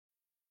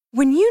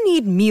When you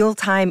need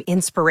mealtime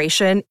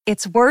inspiration,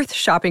 it's worth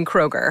shopping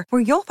Kroger,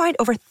 where you'll find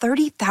over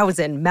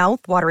 30,000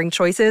 mouth-watering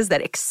choices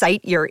that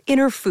excite your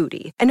inner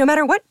foodie. And no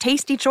matter what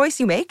tasty choice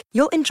you make,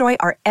 you'll enjoy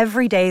our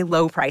everyday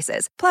low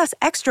prices, plus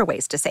extra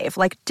ways to save,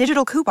 like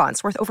digital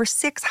coupons worth over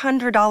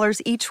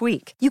 $600 each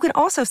week. You can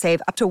also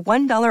save up to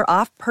 $1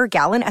 off per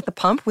gallon at the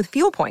pump with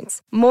fuel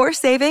points. More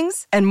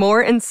savings and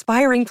more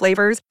inspiring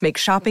flavors make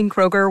shopping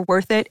Kroger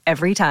worth it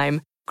every time.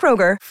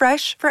 Kroger,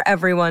 fresh for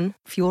everyone.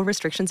 Fuel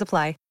restrictions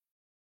apply.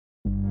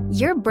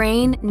 Your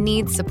brain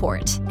needs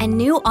support, and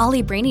new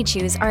Ollie Brainy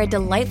Chews are a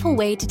delightful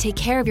way to take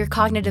care of your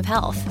cognitive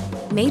health.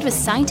 Made with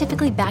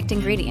scientifically backed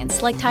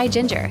ingredients like Thai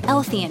ginger,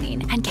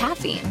 L-theanine, and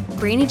caffeine,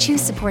 Brainy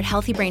Chews support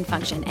healthy brain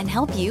function and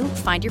help you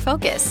find your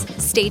focus,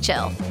 stay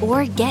chill,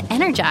 or get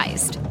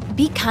energized.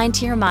 Be kind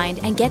to your mind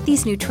and get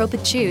these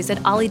nootropic chews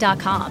at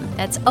ollie.com.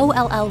 That's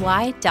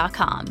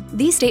OLLY.com.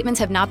 These statements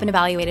have not been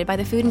evaluated by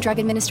the Food and Drug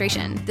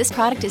Administration. This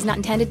product is not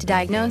intended to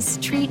diagnose,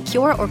 treat,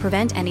 cure, or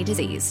prevent any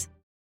disease.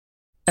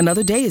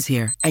 Another day is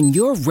here, and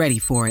you're ready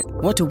for it.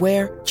 What to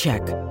wear?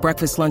 Check.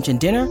 Breakfast, lunch, and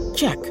dinner?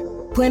 Check.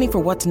 Planning for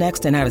what's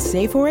next and how to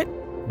save for it?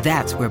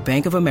 That's where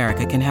Bank of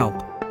America can help.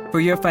 For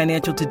your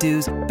financial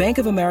to-dos, Bank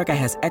of America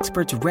has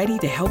experts ready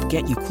to help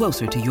get you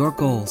closer to your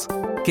goals.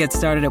 Get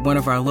started at one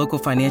of our local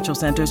financial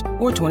centers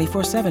or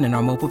 24/7 in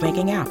our mobile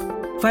banking app.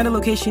 Find a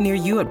location near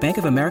you at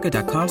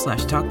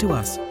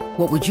bankofamerica.com/talktous.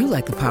 What would you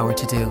like the power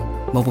to do?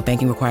 Mobile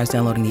banking requires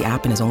downloading the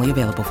app and is only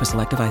available for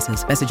select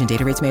devices. Message and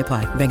data rates may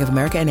apply. Bank of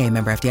America N.A.,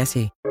 member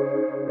FDIC.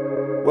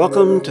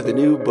 Welcome to the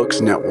New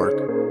Books Network.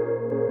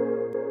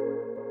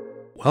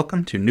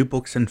 Welcome to New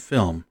Books and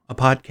Film, a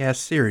podcast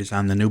series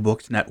on the New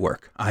Books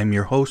Network. I'm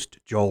your host,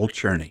 Joel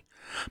Cherney.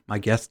 My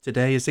guest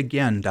today is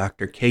again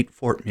Dr. Kate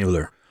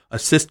Fortmuller,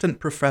 assistant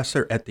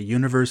professor at the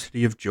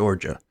University of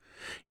Georgia.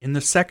 In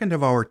the second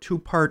of our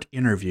two-part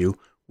interview,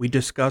 we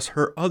discuss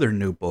her other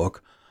new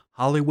book,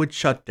 Hollywood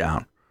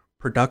Shutdown: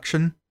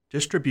 Production,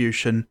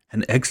 Distribution,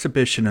 and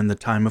Exhibition in the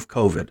Time of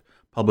COVID,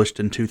 published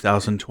in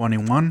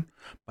 2021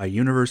 by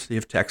University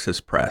of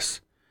Texas Press.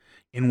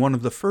 In one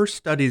of the first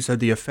studies of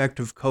the effect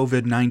of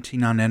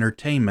COVID-19 on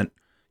entertainment,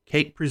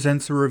 Kate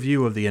presents a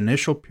review of the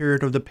initial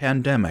period of the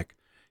pandemic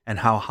and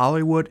how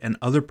Hollywood and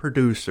other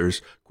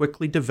producers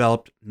quickly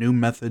developed new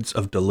methods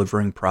of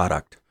delivering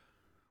product.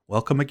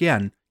 Welcome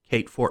again,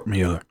 Kate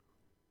Fortmuller.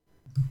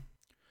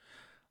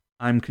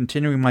 I'm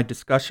continuing my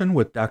discussion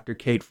with Dr.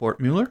 Kate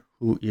Fortmuller,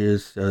 who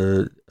is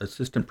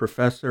assistant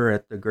professor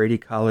at the Grady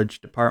College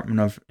Department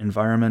of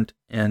Environment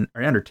and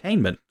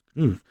Entertainment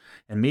and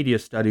Media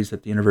Studies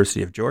at the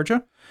University of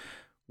Georgia.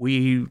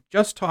 We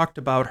just talked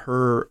about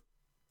her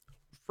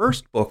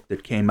first book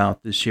that came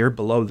out this year,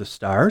 Below the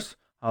Stars: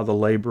 How the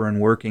labor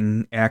of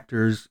working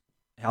actors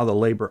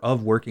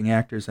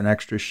and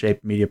extras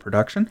shaped media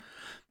production.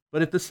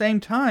 But at the same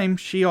time,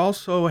 she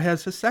also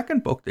has a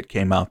second book that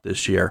came out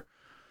this year.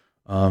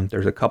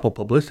 There's a couple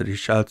publicity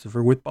shots of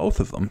her with both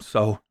of them.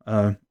 So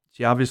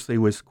she obviously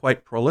was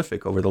quite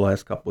prolific over the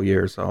last couple of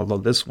years, although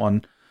this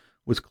one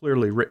was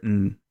clearly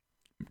written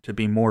to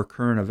be more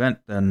current event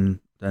than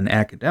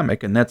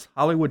academic, and that's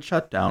Hollywood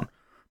Shutdown: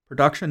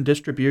 Production,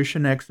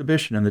 Distribution,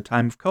 Exhibition in the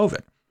Time of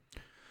COVID.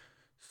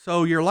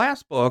 So your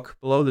last book,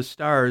 Below the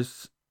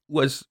Stars,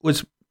 was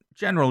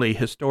generally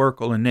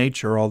historical in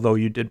nature, although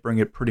you did bring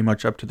it pretty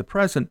much up to the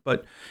present,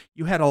 but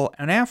you had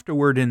an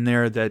afterword in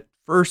there that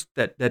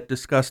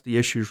discussed the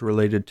issues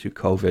related to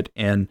COVID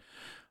and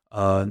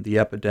the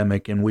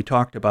epidemic, and we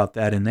talked about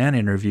that in that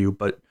interview.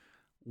 But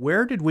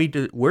where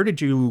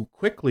did you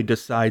quickly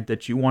decide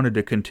that you wanted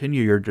to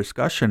continue your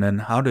discussion,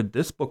 and how did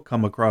this book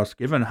come across,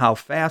 given how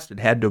fast it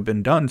had to have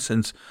been done,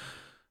 since,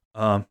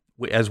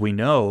 as we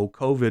know,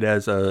 COVID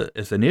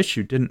as an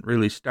issue didn't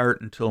really start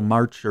until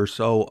March or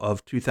so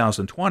of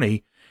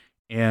 2020,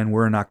 and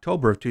we're in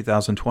October of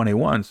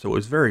 2021, so it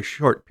was a very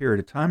short period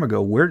of time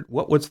ago.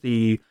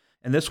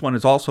 And this one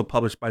is also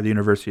published by the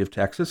University of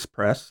Texas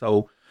Press,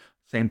 so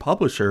same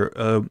publisher.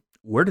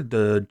 Where did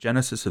the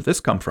genesis of this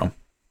come from?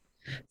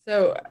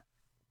 So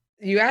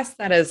you asked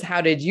that as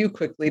how did you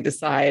quickly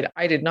decide?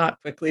 I did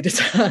not quickly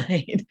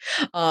decide.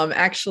 So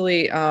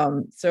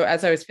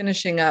as I was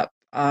finishing up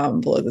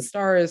Below the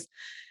Stars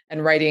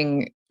and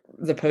writing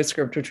the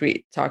postscript, which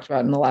we talked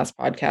about in the last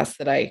podcast,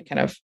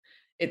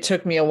 it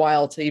took me a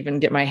while to even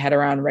get my head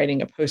around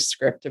writing a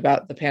postscript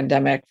about the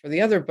pandemic for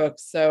the other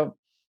books. So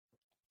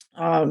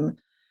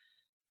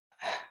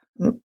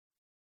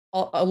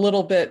a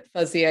little bit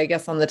fuzzy, I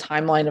guess, on the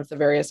timeline of the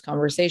various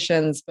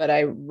conversations, but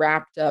I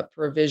wrapped up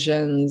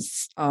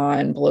revisions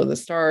on Below the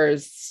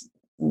Stars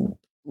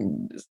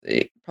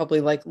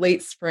probably like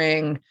late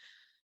spring,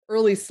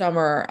 early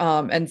summer.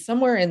 And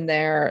somewhere in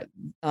there,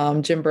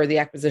 Jim Burr, the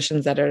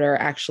acquisitions editor,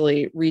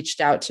 actually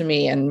reached out to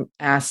me and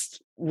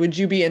asked, would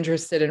you be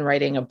interested in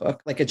writing a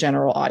book, like a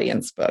general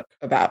audience book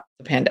about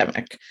the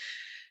pandemic?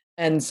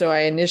 And so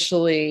I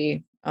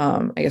initially,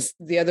 I guess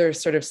the other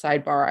sort of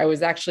sidebar, I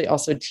was actually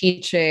also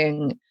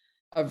teaching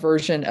a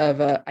version of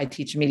I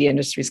teach a media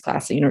industries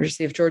class at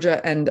University of Georgia.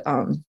 And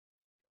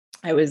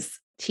I was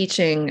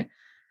teaching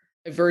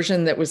a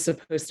version that was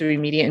supposed to be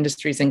media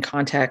industries in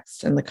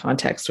context, and the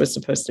context was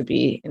supposed to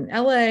be in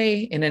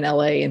LA in an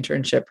LA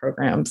internship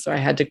program. So I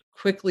had to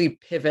quickly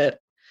pivot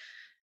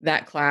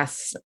that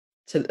class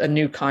to a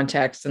new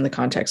context, and the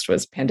context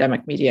was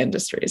pandemic media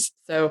industries.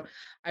 So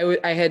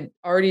I had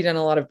already done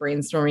a lot of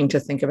brainstorming to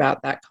think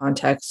about that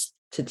context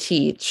to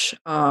teach.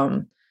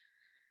 So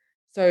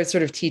I was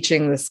sort of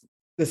teaching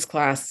this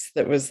class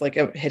that was like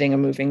hitting a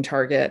moving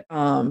target,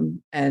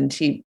 and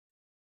he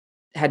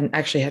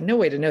had no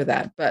way to know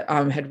that, but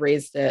had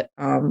raised it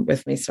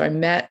with me. So I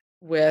met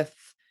with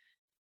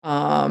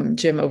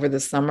Jim over the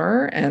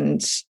summer,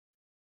 and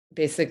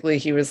basically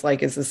he was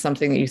like, "Is this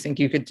something that you think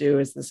you could do?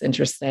 Is this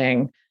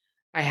interesting?"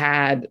 I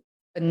had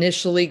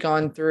initially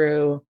gone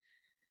through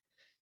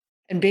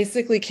and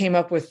basically came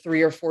up with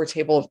 3 or 4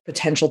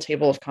 potential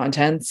table of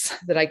contents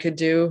that I could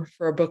do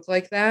for a book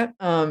like that.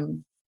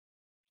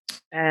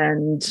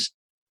 And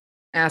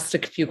asked a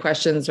few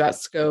questions about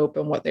scope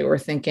and what they were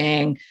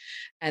thinking,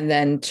 and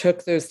then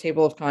took those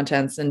table of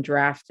contents and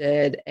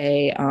drafted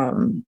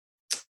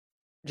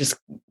just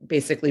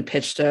basically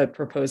pitched a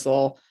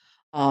proposal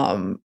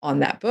on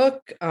that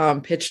book,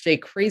 pitched a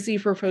crazy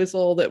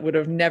proposal that would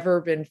have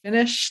never been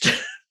finished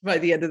by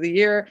the end of the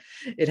year.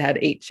 It had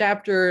 8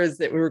 chapters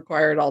that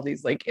required all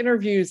these like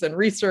interviews and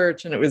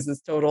research. And it was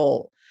this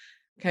total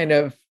kind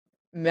of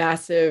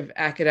massive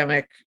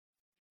academic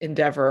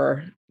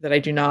endeavor that I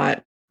do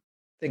not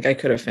think I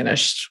could have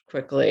finished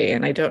quickly.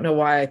 And I don't know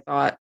why I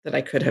thought that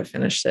I could have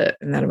finished it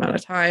in that amount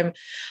of time.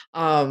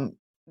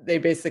 They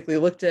basically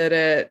looked at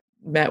it,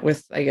 met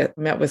with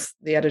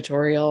the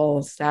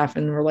editorial staff,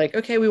 and were like,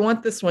 "Okay, we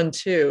want this one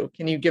too.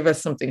 Can you give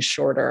us something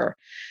shorter?"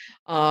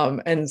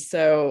 And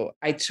so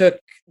I took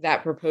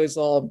that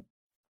proposal,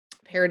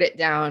 pared it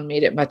down,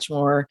 made it much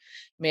more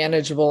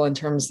manageable in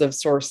terms of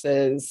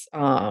sources,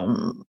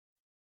 and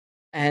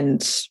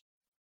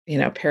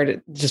pared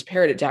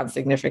it down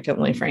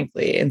significantly,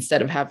 frankly.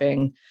 Instead of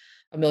having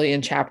a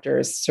million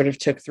chapters, sort of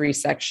took 3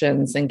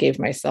 sections and gave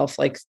myself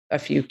like a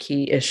few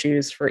key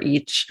issues for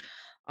each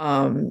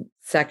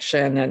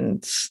section,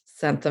 and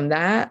sent them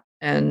that.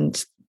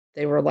 And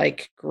they were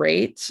like,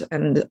 great.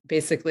 And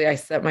basically I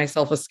set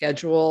myself a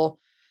schedule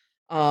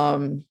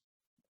that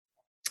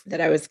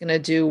I was going to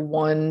do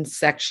 1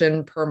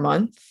 section per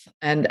month.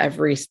 And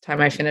every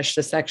time I finished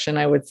a section,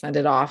 I would send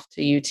it off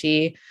to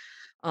UT,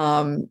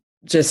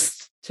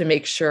 just to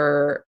make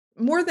sure,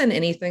 more than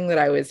anything, that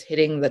I was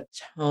hitting the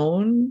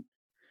tone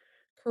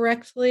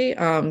correctly.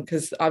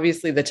 Because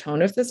obviously the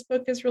tone of this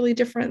book is really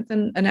different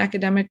than an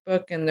academic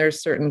book. And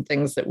there's certain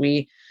things that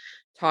we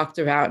talked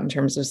about in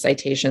terms of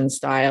citation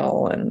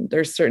style, and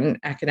there's certain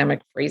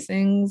academic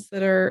phrasings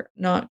that are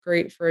not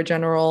great for a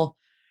general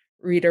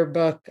reader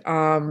book.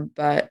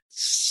 But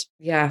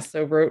yeah,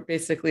 so wrote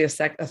basically a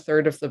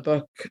third of the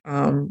book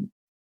in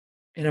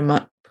a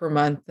month per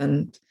month,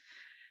 and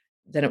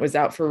then it was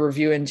out for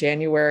review in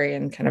January,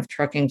 and kind of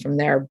trucking from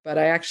there. But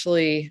I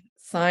actually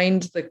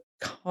signed the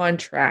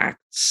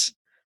contract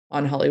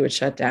on Hollywood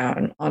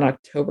Shutdown on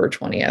October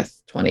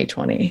 20th,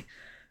 2020.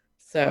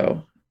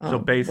 So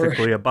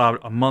basically about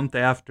a month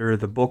after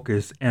the book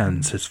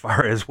ends, as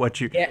far as what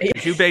you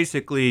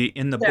basically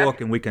in the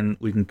book, and we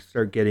can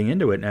start getting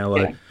into it now.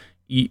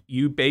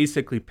 You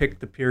basically picked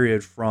the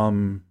period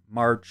from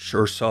March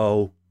or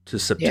so to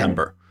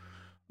September.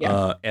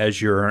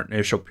 As your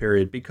initial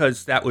period,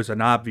 because that was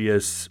an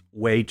obvious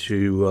way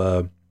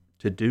to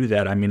do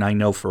that. I mean, I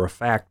know for a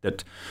fact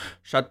that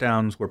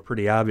shutdowns were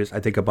pretty obvious. I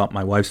think about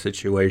my wife's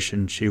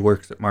situation. She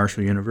works at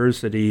Marshall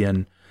University,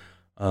 and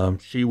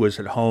she was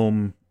at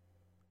home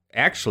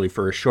actually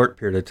for a short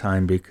period of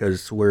time,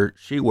 because where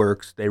she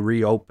works, they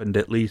reopened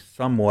at least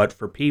somewhat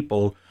for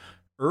people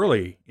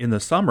early in the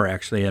summer,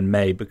 actually in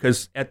May,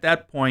 because at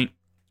that point,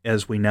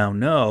 as we now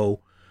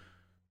know,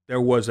 there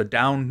was a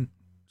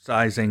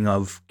downsizing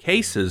of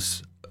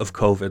cases of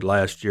COVID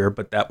last year,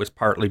 but that was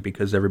partly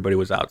because everybody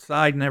was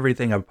outside and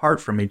everything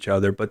apart from each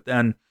other. But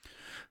then,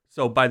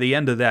 so by the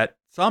end of that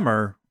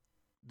summer,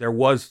 there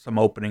was some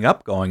opening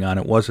up going on.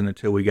 It wasn't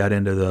until we got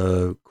into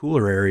the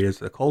cooler areas,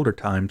 the colder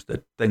times,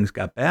 that things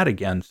got bad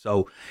again.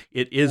 So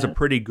it is a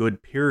pretty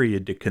good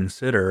period to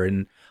consider.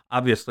 And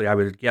obviously, I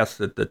would guess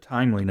that the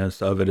timeliness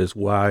of it is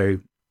why,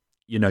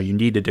 you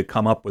needed to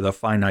come up with a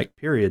finite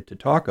period to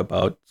talk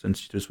about,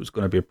 since this was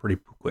going to be a pretty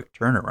quick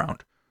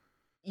turnaround.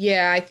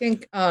 Yeah, I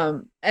think,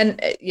 and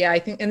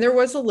there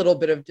was a little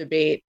bit of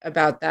debate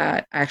about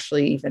that,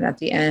 actually, even at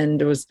the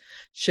end. It was,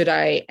 should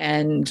I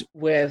end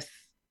with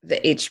the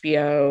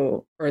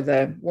HBO or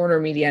the Warner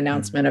Media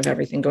announcement of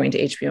everything going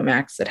to HBO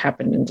Max that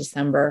happened in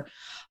December?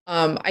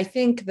 I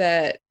think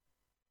that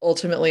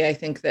ultimately,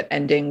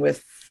 ending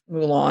with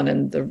Mulan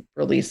and the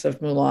release of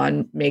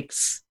Mulan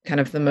makes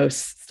the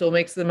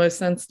most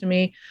sense to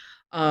me.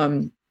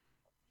 I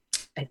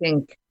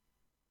think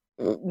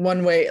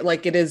one way,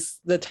 like, it is,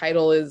 the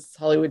title is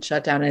Hollywood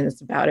Shutdown, and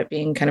it's about it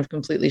being kind of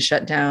completely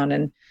shut down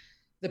and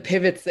the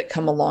pivots that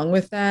come along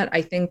with that.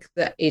 I think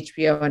the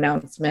HBO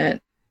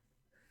announcement,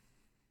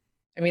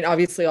 I mean,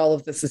 obviously all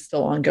of this is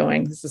still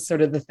ongoing. This is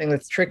sort of the thing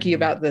that's tricky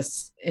about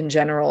this in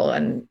general.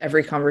 And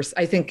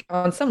I think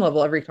on some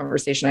level, every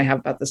conversation I have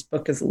about this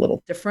book is a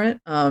little different,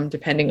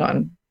 depending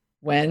on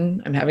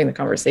when I'm having the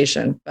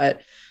conversation.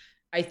 But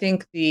I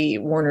think the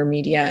Warner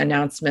Media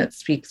announcement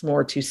speaks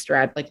more to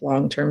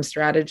long-term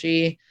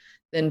strategy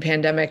than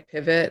pandemic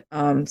pivot.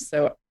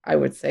 So I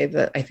would say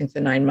that I think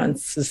the 9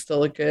 months is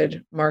still a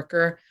good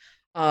marker.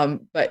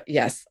 But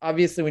yes,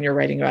 obviously when you're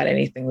writing about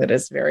anything that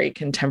is very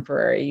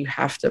contemporary, you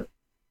have to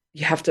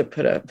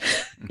put a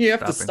you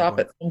have to stop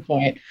at some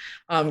point,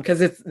 because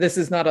this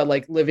is not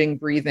a living,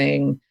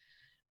 breathing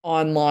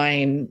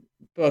online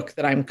book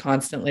that I'm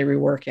constantly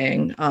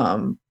reworking.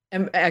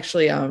 And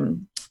actually,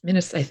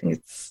 I think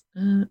it's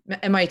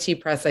MIT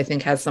Press, I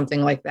think, has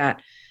something like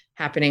that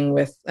happening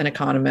with an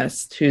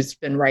economist who's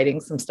been writing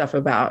some stuff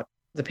about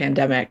the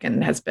pandemic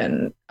and has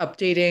been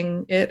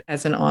updating it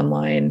as an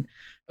online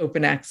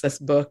open access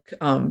book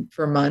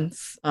for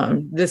months.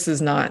 This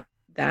is not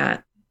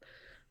that.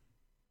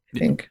 I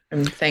think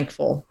I'm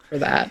thankful for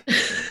that.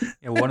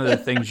 One of the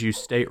things you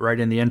state right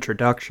in the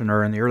introduction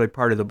or in the early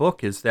part of the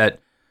book is that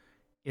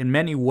in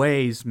many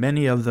ways,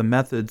 many of the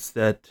methods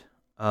that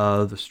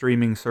the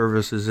streaming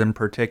services in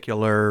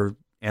particular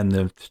and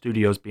the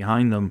studios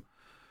behind them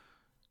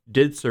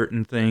did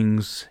certain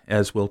things,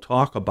 as we'll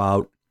talk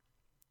about,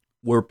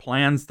 were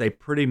plans they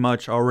pretty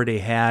much already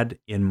had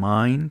in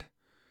mind,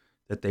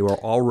 that they were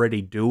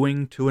already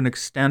doing to an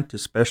extent,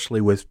 especially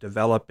with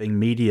developing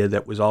media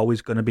that was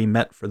always going to be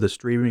meant for the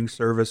streaming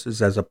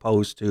services as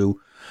opposed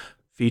to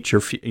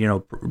feature,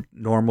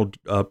 normal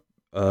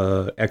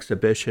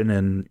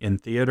exhibition in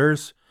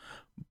theaters,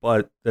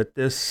 but that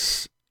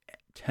this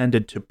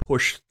tended to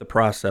push the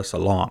process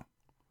along.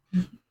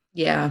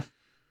 Yeah.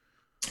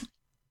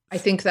 I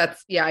think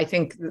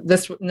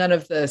none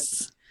of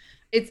this,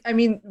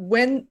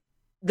 when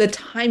the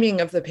timing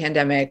of the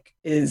pandemic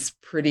is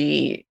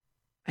pretty,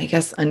 I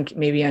guess,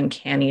 maybe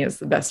uncanny is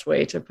the best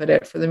way to put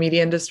it for the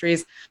media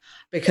industries,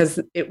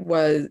 because it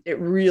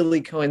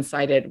really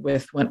coincided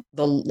with when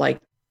the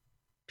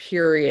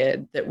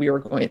period that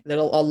that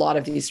a lot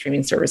of these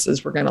streaming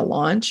services were going to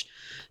launch.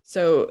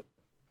 So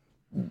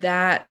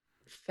that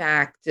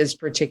fact is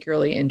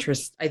particularly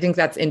interesting. I think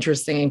that's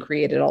interesting and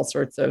created all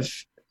sorts of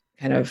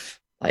kind of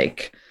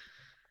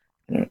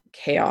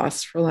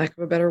chaos, for lack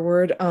of a better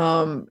word.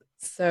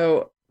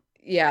 So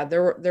yeah,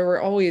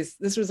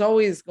 this was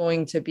always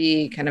going to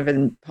be kind of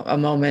a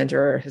moment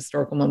or a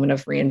historical moment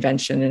of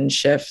reinvention and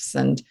shifts.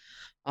 And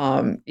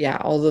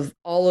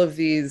all of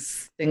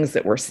these things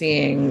that we're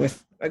seeing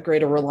with a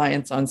greater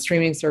reliance on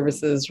streaming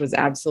services was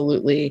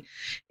absolutely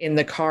in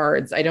the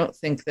cards. I don't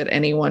think that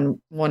anyone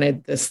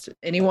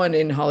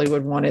in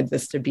Hollywood wanted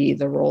this to be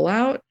the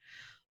rollout.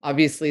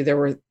 Obviously, there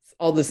were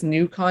all this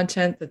new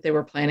content that they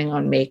were planning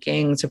on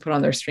making to put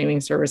on their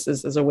streaming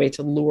services as a way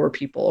to lure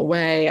people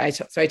away.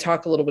 So I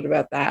talk a little bit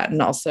about that,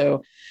 and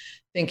also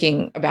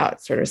thinking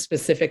about sort of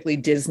specifically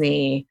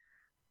Disney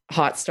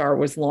Hotstar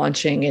was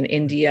launching in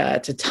India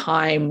to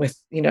time with,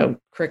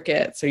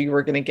 cricket. So you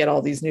were going to get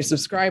all these new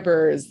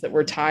subscribers that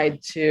were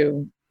tied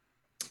to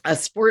a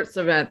sports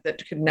event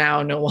that could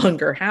now no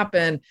longer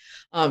happen.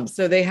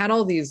 So they had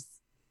all these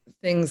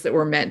things that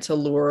were meant to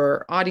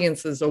lure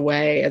audiences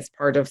away as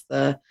part of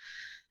the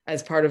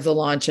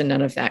launch, and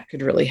none of that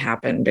could really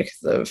happen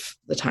because of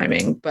the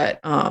timing. But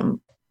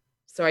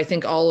so I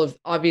think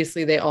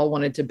obviously they all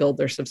wanted to build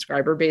their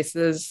subscriber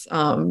bases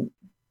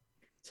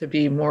to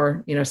be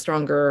more,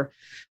 stronger,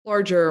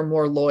 larger,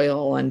 more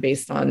loyal, and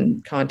based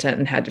on content,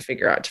 and had to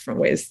figure out different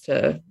ways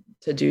to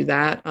do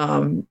that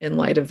in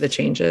light of the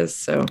changes.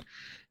 So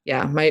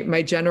yeah,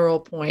 my general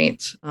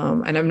point,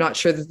 and I'm not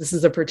sure that this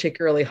is a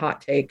particularly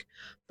hot take,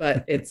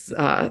 but it's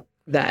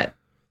that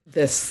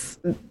this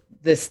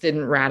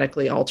didn't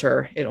radically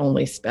alter, it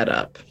only sped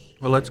up.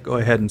 Well, let's go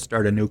ahead and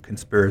start a new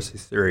conspiracy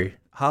theory.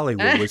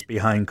 Hollywood was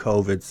behind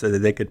COVID so that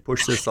they could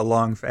push this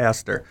along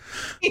faster.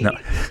 No,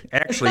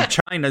 actually,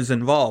 China's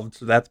involved,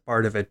 so that's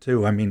part of it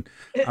too. I mean,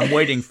 I'm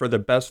waiting for the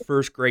best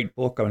first-grade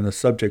book on the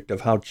subject of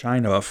how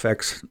China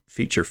affects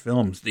feature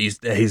films these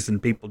days,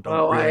 and people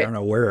aren't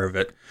aware of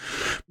it.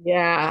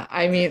 Yeah,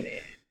 I mean,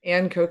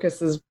 Ann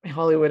Kokas's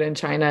Hollywood in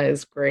China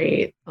is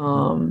great.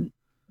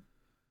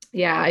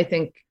 I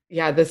think,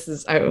 this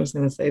is, I was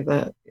going to say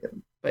that,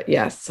 but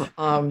yes,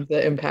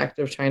 the impact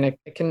of China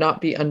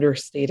cannot be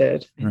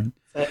understated. Mm-hmm.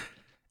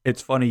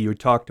 It's funny, you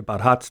talked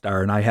about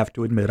Hotstar, and I have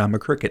to admit I'm a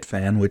cricket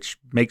fan, which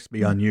makes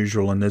me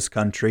unusual in this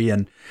country.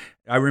 And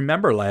I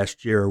remember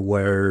last year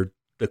where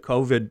the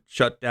COVID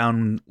shut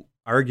down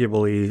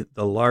arguably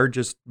the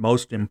largest,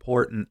 most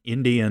important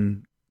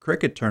Indian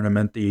cricket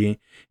tournament, the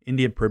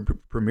Indian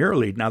Premier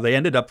League. Now, they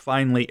ended up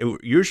it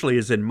usually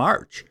is in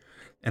March.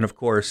 And of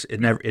course,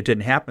 it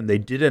didn't happen. They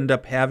did end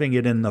up having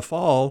it in the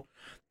fall.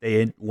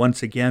 They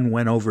once again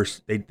went over,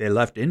 they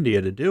left India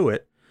to do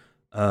it.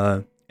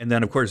 And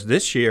then, of course,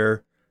 this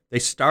year, they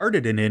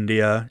started in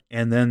India,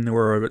 and then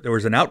there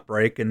was an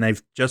outbreak, and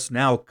they've just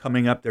now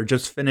coming up, they're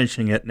just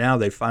finishing it now.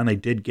 They finally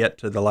did get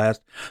to the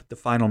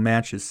final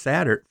match is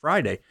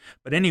Friday.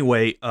 But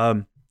anyway,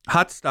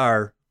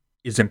 Hotstar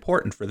is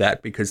important for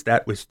that because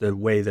that was the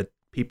way that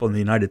people in the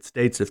United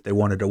States, if they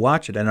wanted to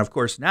watch it. And of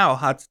course, now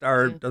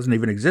Hotstar doesn't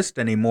even exist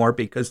anymore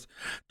because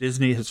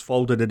Disney has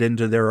folded it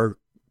into their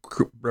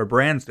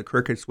brands. The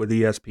Crickets with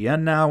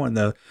ESPN now, and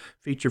the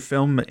feature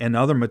film and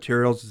other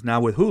materials is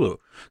now with Hulu.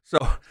 So,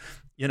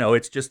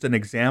 it's just an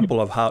example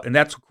of how, and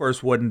that's of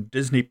course when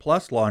Disney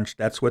Plus launched,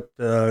 that's what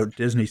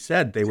Disney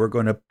said. They were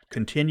going to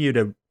continue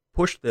to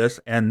push this,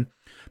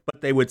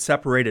 but they would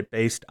separate it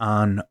based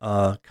on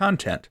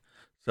content.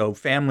 So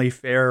family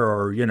fare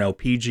or,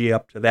 PG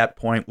up to that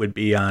point would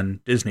be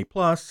on Disney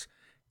Plus,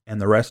 and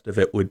the rest of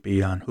it would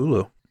be on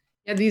Hulu.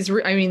 Yeah, these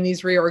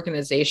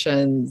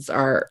reorganizations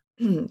are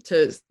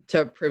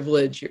to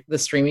privilege the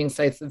streaming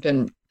sites have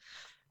been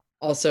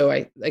also,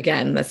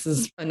 again, this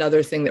is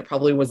another thing that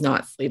probably was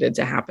not slated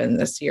to happen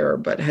this year,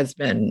 but has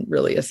been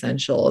really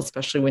essential,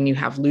 especially when you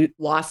have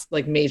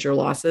major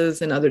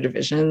losses in other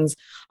divisions.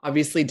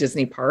 Obviously,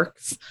 Disney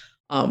Parks,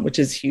 which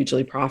is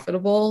hugely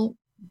profitable,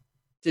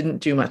 didn't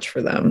do much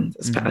for them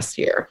this past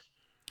year.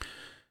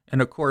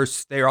 And of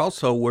course, they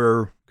also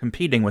were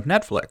competing with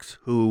Netflix,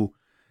 who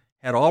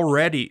had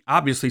already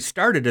obviously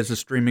started as a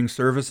streaming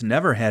service,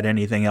 never had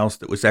anything else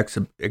that was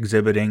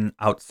exhibiting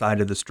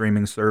outside of the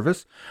streaming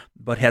service,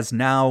 but has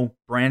now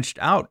branched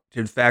out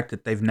to the fact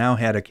that they've now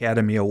had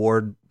Academy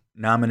Award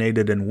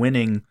nominated and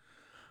winning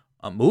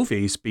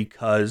movies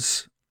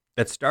because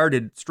that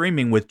started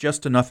streaming with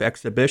just enough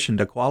exhibition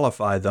to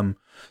qualify them.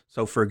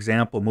 So, for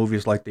example,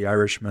 movies like The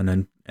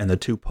Irishman and The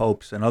Two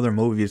Popes and other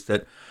movies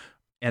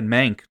and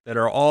Mank that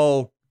are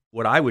all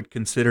what I would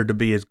consider to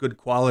be as good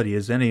quality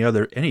as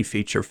any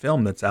feature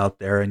film that's out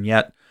there, and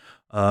yet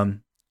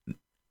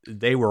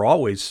they were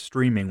always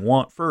streaming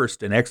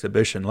first and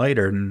exhibition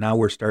later, and now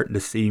we're starting to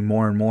see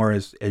more and more,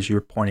 as you're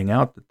pointing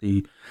out, that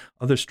the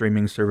other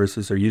streaming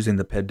services are using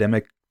the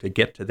pandemic to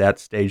get to that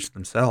stage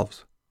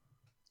themselves.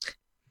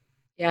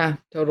 Yeah,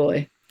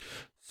 totally.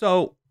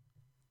 So,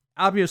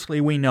 obviously,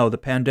 we know the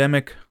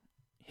pandemic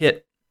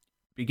hit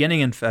beginning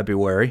in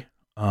February,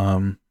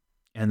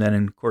 and then,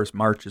 of course,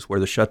 March is where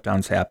the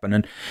shutdowns happen.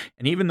 And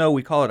even though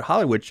we call it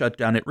Hollywood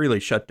shutdown, it really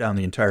shut down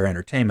the entire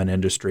entertainment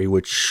industry,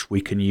 which we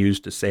can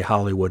use to say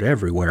Hollywood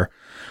everywhere.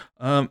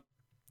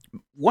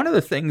 One of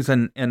the things,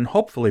 and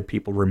hopefully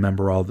people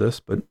remember all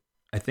this, but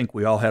I think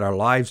we all had our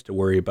lives to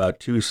worry about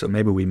too, so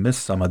maybe we miss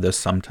some of this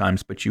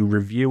sometimes, but you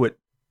review it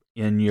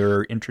in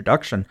your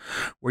introduction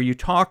where you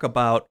talk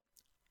about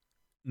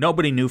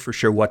nobody knew for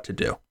sure what to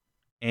do.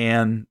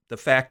 And the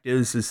fact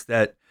is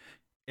that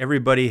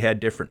everybody had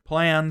different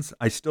plans.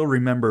 I still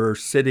remember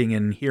sitting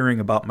and hearing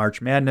about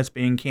March Madness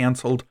being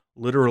canceled.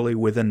 Literally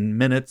within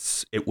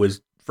minutes, it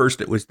was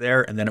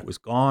there and then it was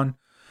gone.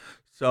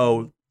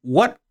 So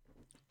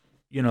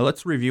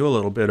let's review a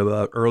little bit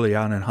about early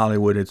on in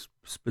Hollywood. It's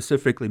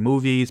specifically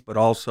movies, but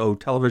also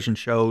television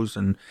shows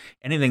and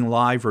anything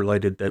live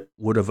related that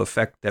would have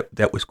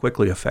that was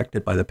quickly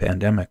affected by the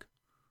pandemic.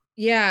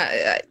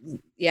 Yeah.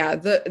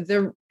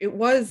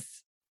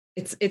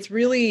 It's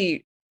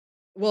really,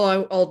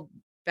 well, I'll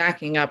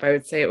backing up, I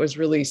would say it was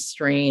really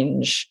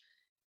strange,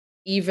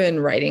 even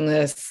writing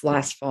this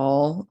last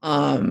fall,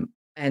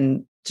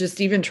 and just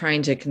even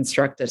trying to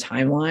construct a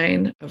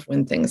timeline of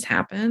when things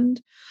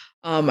happened.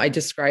 I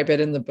describe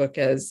it in the book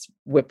as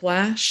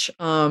whiplash.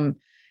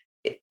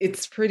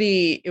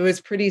 It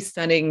was pretty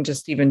stunning,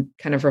 just even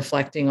kind of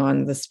reflecting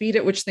on the speed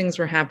at which things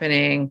were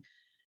happening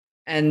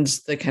and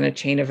the kind of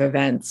chain of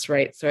events,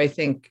 right? So I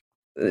think,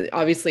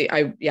 obviously,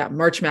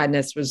 March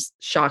Madness was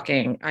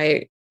shocking.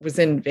 I was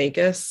in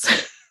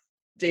Vegas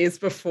days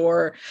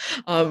before,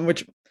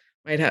 which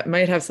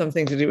might have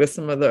something to do with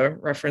some of the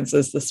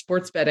references, the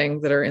sports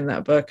betting that are in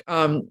that book.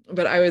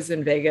 But I was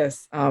in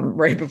Vegas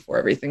right before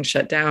everything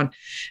shut down.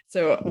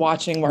 So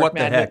watching March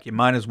Madness. What the heck? You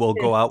might as well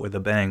go out with a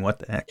bang. What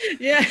the heck?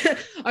 Yeah.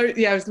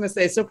 I was going to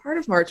say, so part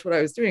of March, what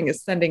I was doing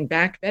is sending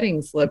back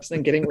betting slips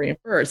and getting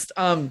reimbursed.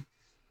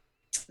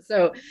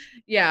 So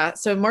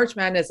March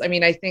Madness, I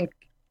mean, I think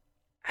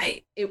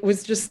it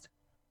was just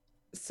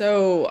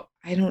so,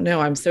 I don't know,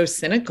 I'm so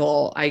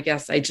cynical. I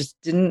guess I just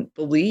didn't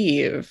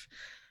believe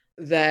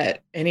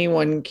that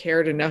anyone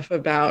cared enough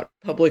about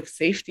public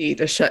safety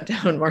to shut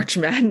down March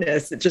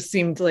Madness. It just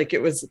seemed like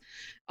it was,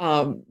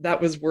 that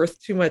was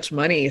worth too much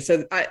money.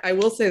 So I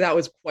will say that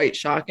was quite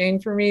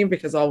shocking for me,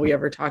 because all we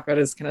ever talk about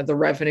is kind of the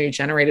revenue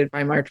generated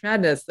by March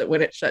Madness, that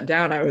when it shut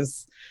down, I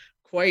was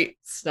quite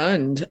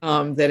stunned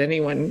that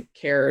anyone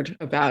cared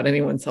about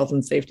anyone's health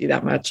and safety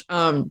that much.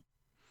 And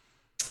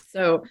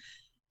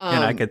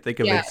I could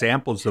think of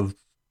examples of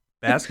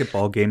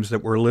basketball games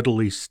that were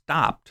literally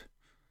stopped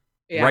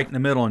right in the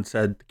middle and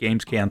said the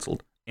game's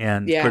canceled.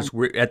 And because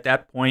at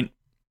that point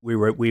we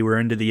were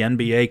into the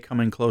NBA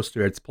coming close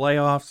to its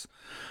playoffs,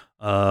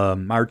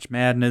 March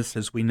Madness,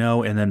 as we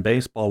know, and then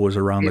baseball was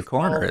around the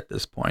corner at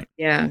this point.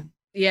 Yeah.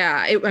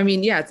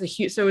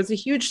 It's a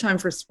huge time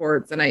for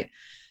sports, and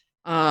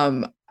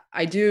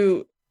I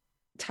do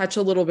touch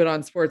a little bit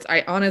on sports.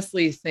 I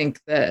honestly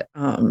think that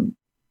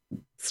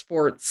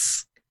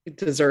sports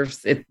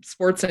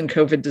sports and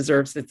COVID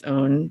deserves its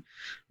own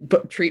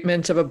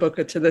treatment of a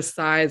book to this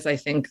size. I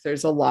think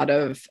there's a lot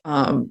of,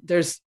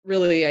 there's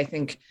really, I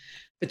think,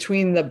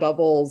 between the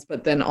bubbles,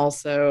 but then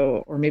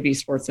also, or maybe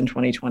sports in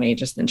 2020,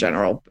 just in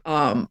general,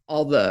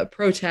 all the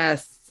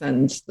protests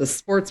and the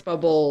sports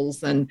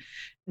bubbles. And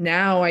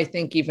now I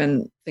think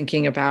even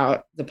thinking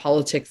about the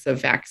politics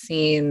of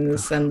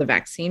vaccines and the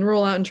vaccine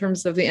rollout in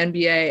terms of the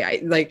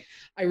NBA,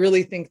 I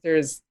really think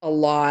there's a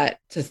lot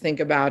to think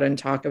about and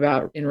talk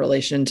about in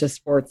relation to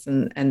sports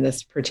and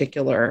this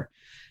particular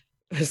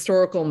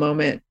historical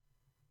moment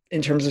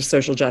in terms of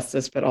social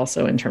justice, but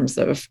also in terms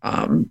of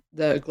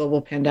the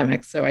global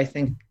pandemic. So I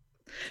think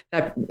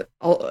that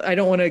I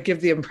don't want to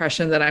give the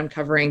impression that I'm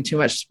covering too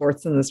much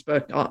sports in this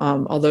book,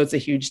 although it's a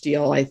huge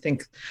deal. I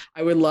think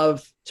I would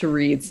love to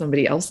read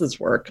somebody else's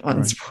work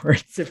on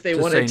sports if they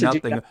wanted to do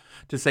that.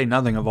 To say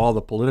nothing of all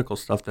the political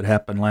stuff that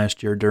happened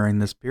last year during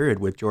this period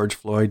with George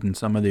Floyd and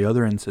some of the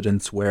other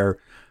incidents where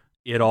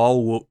it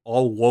all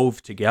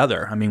wove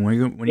together. I mean,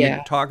 when you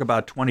talk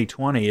about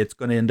 2020, it's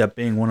going to end up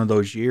being one of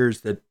those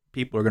years that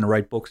people are going to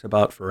write books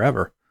about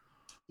forever.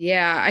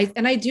 Yeah.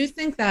 I do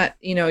think that,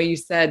 you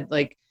said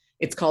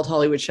it's called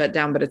Hollywood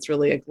Shutdown, but it's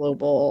really a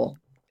global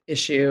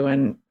issue,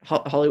 and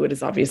Hollywood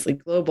is obviously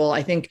global.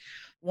 I think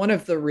one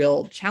of the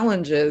real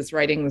challenges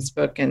writing this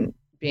book and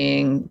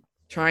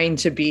trying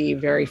to be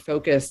very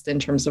focused in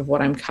terms of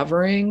what I'm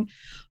covering.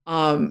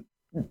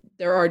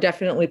 There are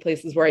definitely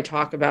places where I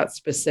talk about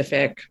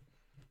specific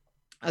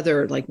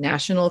other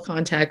national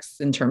contexts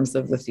in terms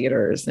of the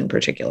theaters in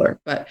particular,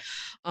 but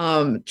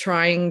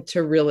trying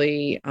to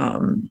really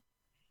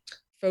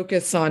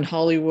focus on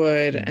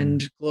Hollywood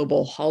and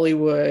global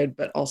Hollywood,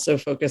 but also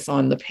focus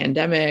on the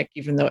pandemic,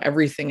 even though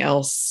everything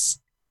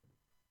else,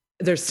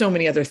 there's so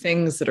many other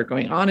things that are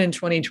going on in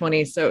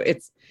 2020. So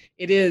it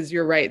is,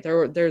 you're right.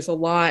 There's a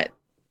lot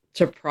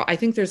I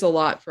think there's a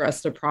lot for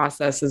us to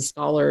process as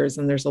scholars,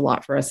 and there's a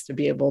lot for us to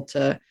be able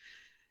to,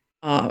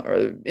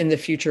 in the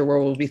future where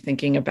we'll be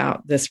thinking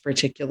about this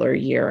particular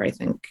year, I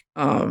think,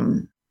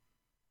 in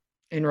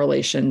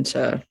relation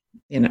to,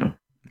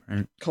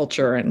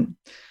 culture and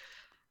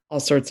all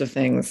sorts of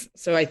things.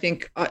 So I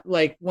think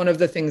one of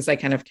the things I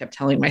kind of kept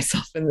telling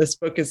myself in this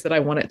book is that I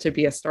want it to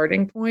be a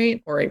starting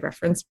point or a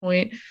reference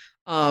point.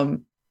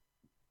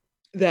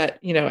 That,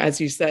 as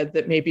you said,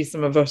 that maybe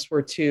some of us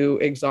were too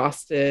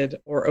exhausted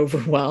or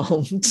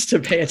overwhelmed to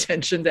pay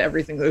attention to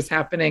everything that was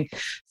happening.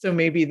 So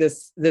maybe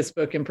this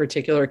book in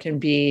particular can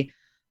be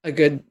a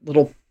good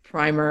little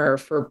primer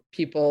for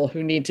people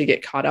who need to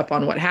get caught up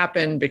on what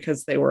happened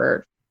because they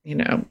were,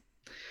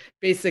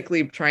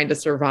 basically trying to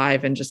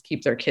survive and just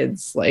keep their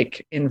kids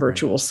in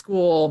virtual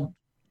school,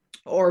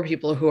 or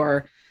people who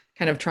are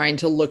kind of trying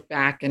to look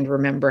back and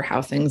remember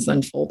how things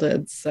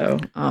unfolded. So,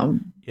 I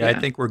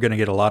think we're going to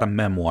get a lot of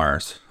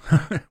memoirs.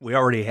 We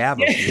already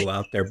have a few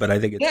out there, but I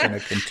think it's going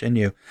to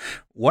continue.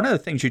 One of the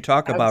things you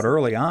talk about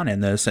early on in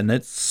this, and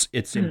it's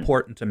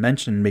important to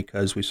mention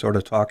because we sort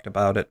of talked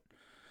about it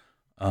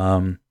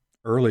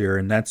earlier,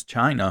 and that's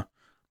China.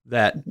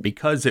 That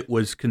because it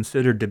was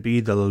considered to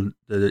be the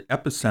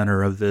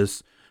epicenter of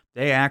this,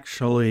 they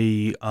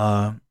actually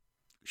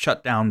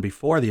shut down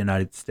before the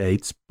United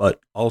States,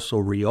 but also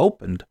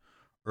reopened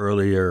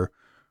earlier.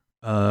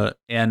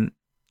 And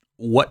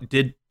what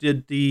did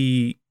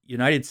the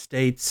United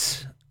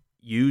States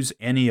use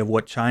any of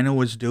what China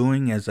was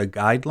doing as a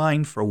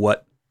guideline for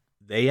what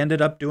they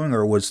ended up doing,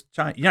 or was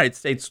United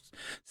States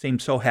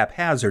seemed so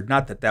haphazard?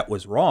 Not that that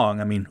was wrong.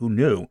 I mean, who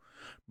knew?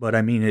 But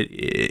I mean,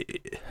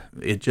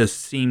 it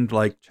just seemed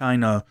like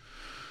China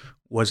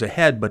was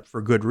ahead, but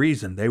for good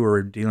reason. They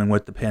were dealing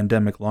with the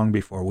pandemic long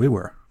before we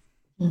were.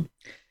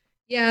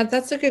 Yeah,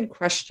 that's a good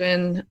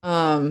question.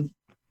 That's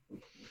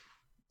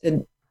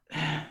a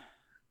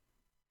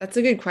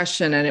good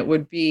question, and it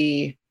would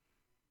be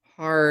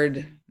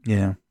hard.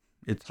 Yeah,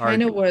 it's hard.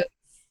 China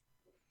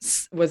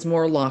was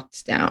more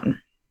locked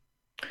down.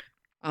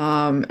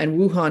 And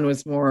Wuhan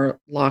was more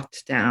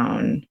locked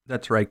down.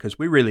 That's right, because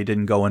we really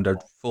didn't go into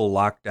full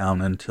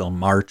lockdown until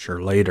March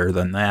or later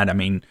than that. I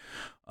mean,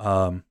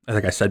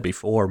 like I said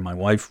before, my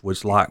wife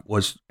was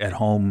at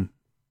home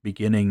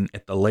beginning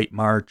at the late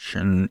March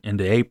and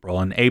into April,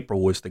 and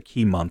April was the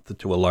key month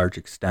to a large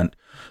extent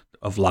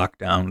of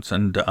lockdowns.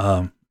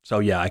 And so,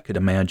 yeah, I could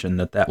imagine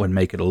that would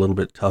make it a little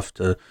bit tough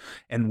to,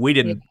 and we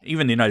didn't,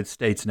 even the United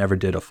States never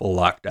did a full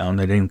lockdown.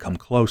 They didn't come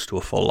close to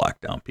a full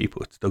lockdown. People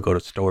would still go to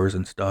stores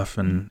and stuff,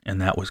 and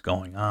that was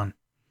going on.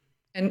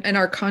 And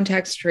our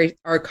contact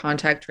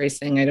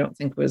tracing, I don't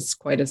think was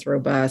quite as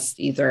robust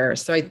either.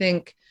 So I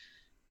think,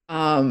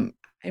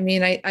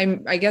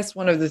 I guess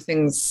one of the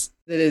things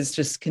that is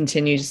just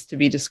continues to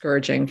be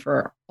discouraging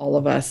for all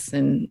of us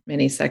in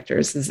many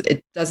sectors is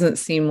it doesn't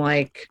seem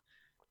like,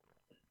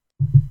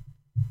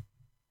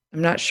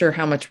 I'm not sure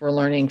how much we're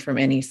learning from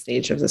any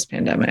stage of this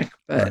pandemic,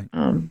 but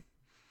right.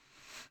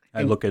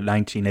 I look at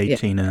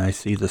 1918 and I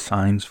see the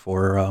signs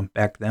for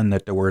back then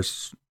that there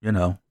was,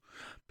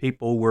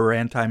 people were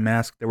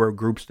anti-mask. There were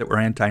groups that were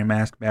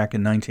anti-mask back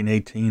in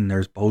 1918.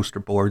 There's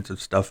poster boards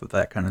of stuff of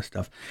that kind of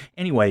stuff.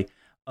 Anyway,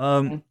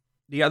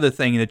 The other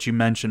thing that you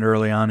mentioned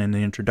early on in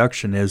the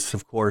introduction is,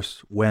 of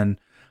course, where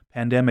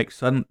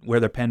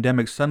the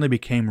pandemic suddenly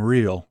became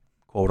real,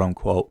 quote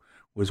unquote,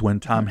 was when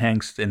Tom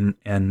Hanks and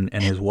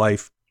his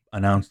wife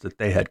announced that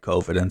they had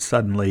COVID, and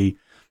suddenly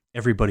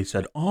everybody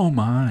said, "Oh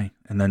my!"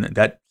 And then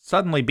that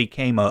suddenly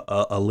became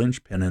a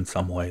linchpin in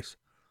some ways.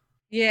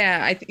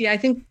 Yeah,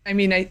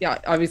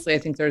 obviously, I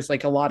think there's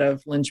like a lot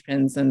of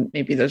linchpins, and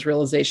maybe those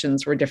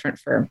realizations were different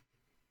for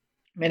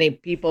many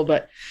people,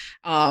 but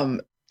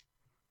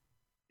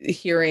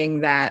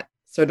hearing that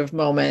sort of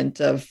moment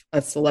of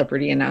a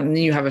celebrity, and then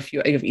you have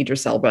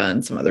Idris Elba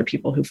and some other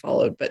people who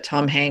followed, but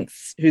Tom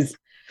Hanks, who's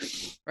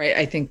right,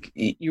 I think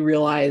you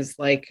realize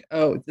like,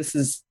 oh, this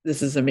is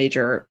a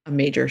major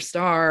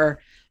star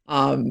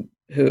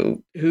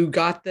who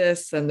got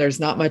this, and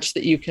there's not much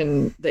that you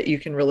can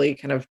really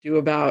kind of do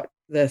about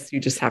this. You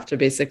just have to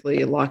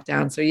basically lock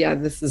down. So yeah,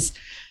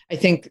 I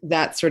think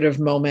that sort of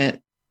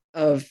moment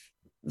of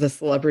the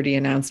celebrity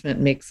announcement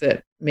makes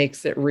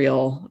it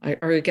real.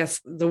 Or I guess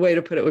the way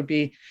to put it would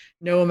be,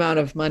 no amount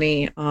of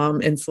money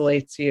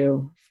insulates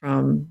you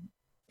from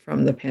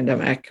the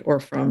pandemic or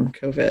from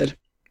COVID.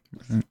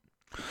 Mm-hmm.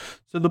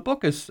 So the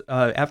book is,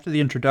 after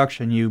the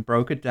introduction, you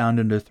broke it down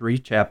into 3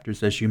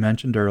 chapters, as you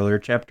mentioned earlier.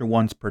 Chapter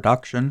 1's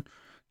production,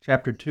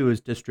 Chapter 2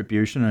 is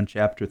distribution, and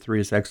Chapter 3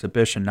 is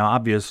exhibition. Now,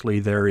 obviously,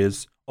 there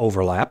is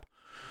overlap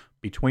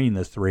between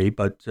the 3,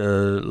 but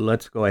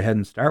let's go ahead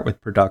and start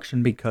with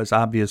production, because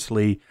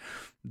obviously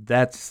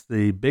that's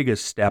the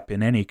biggest step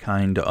in any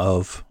kind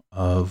of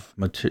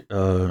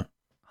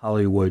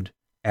Hollywood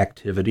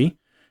activity.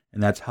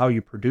 And that's how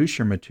you produce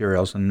your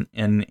materials.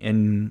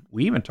 And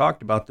we even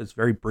talked about this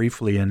very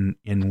briefly in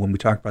when we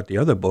talked about the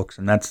other books,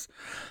 and that's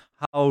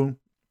how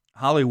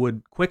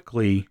Hollywood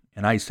quickly,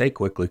 and I say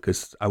quickly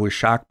because I was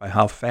shocked by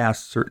how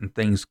fast certain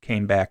things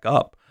came back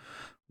up,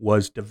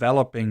 was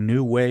developing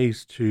new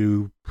ways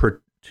to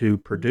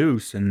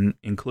produce, and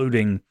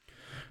including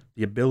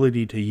the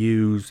ability to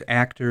use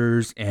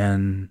actors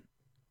and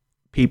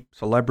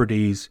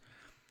celebrities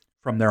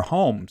from their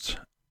homes,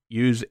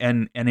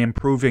 and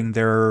improving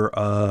their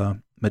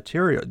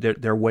material,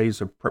 their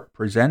ways of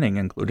presenting,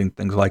 including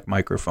things like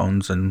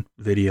microphones and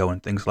video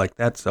and things like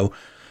that. So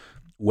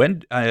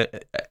when I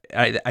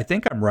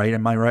think I'm right,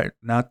 am I right?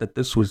 Not that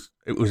it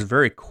was a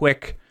very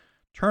quick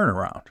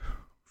turnaround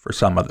for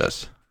some of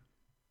this.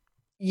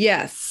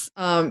 Yes.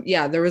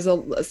 There was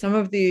some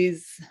of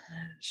these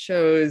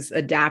shows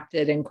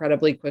adapted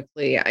incredibly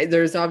quickly.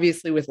 There's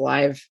obviously with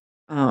live,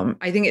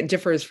 I think it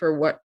differs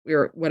for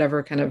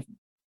whatever kind of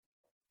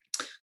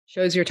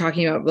shows you're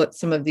talking about, but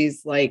some of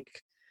these,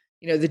 like,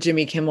 the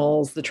Jimmy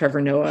Kimmels, the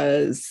Trevor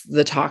Noahs,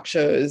 the talk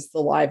shows, the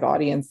live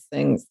audience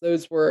things,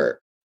 those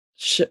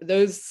shut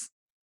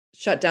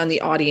down the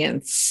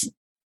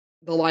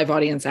live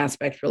audience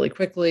aspect really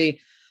quickly.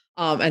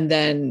 And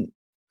then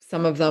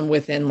some of them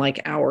within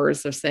like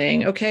hours of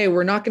saying, okay,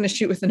 we're not going to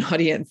shoot with an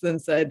audience,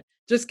 and said,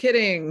 just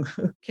kidding,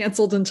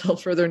 canceled until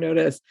further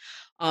notice.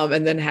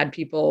 And then had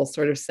people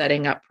sort of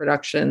setting up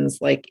productions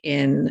like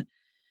in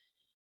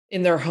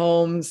their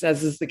homes,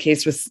 as is the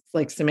case with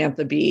like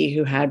Samantha Bee,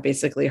 who had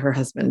basically her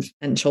husband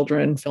and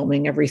children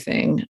filming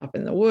everything up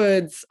in the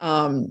woods,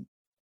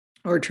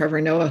 or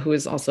Trevor Noah, who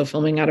is also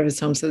filming out of his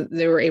home. So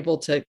they were able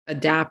to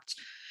adapt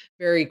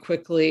very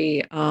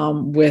quickly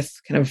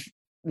with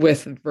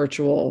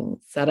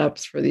virtual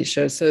setups for these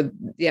shows. So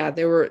yeah,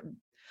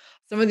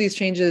 some of these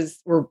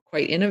changes were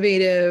quite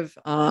innovative.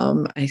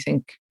 I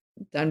think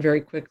done very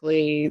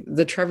quickly.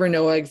 The Trevor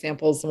Noah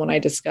example is the one I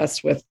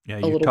discussed with. Yeah,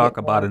 you talk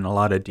about in a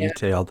lot of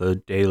detail, the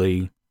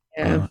daily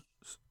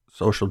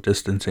social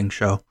distancing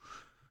show.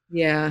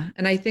 Yeah,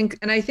 and I think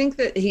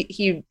that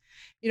he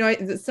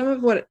some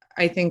of what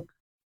I think,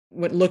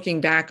 when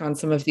looking back on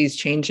some of these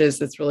changes,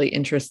 that's really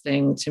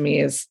interesting to me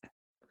is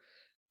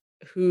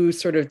who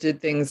sort of did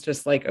things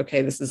just like,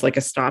 okay, this is like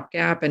a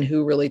stopgap, and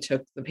who really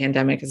took the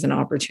pandemic as an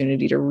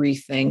opportunity to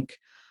rethink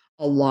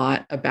a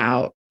lot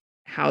about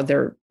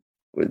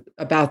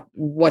about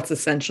what's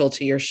essential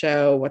to your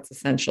show, what's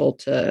essential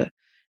to,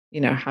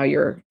 how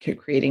you're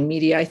creating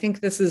media. I think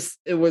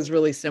it was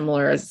really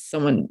similar as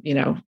someone,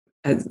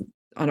 as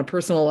on a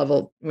personal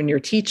level, when you're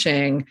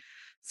teaching,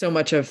 so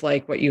much of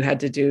like what you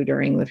had to do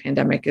during the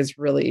pandemic is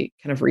really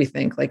kind of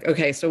rethink like,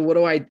 okay, so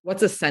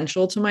what's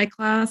essential to my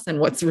class and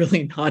what's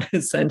really not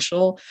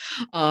essential?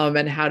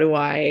 And how do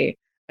I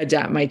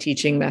adapt my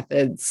teaching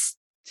methods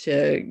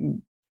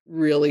to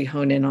really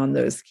hone in on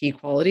those key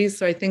qualities?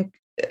 So I think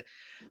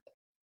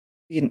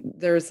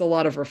there's a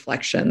lot of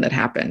reflection that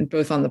happened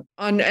both and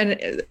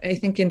I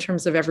think in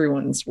terms of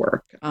everyone's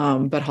work,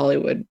 but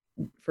Hollywood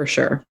for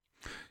sure.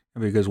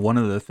 Because one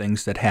of the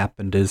things that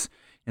happened is,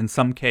 in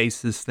some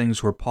cases,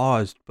 things were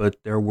paused, but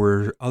there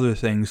were other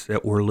things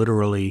that were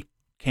literally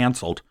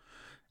canceled.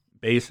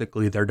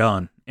 Basically, they're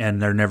done,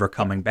 and they're never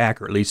coming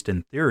back, or at least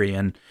in theory.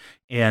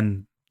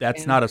 And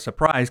that's not a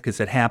surprise,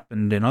 because it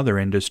happened in other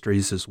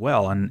industries as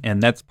well.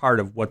 And that's part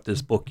of what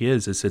this book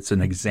is it's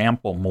an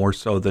example more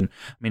so than,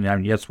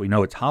 yes, we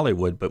know it's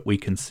Hollywood, but we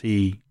can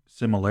see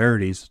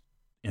similarities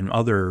in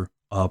other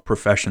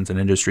professions and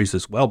industries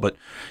as well. But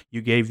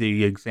you gave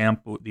the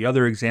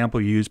other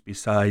example you used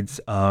besides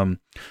The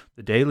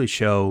Daily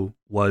Show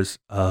was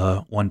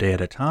One Day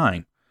at a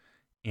Time.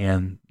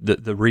 And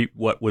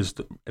what was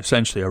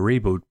essentially a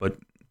reboot, but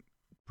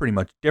pretty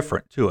much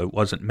different too. It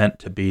wasn't meant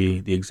to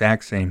be the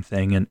exact same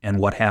thing. And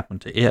what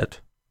happened to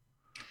it?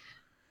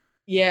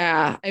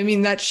 Yeah, I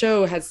mean, that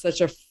show has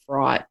such a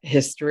fraught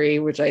history,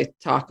 which I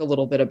talk a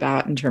little bit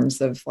about in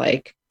terms of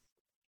like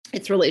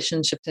its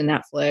relationship to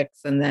Netflix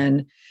and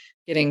then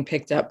getting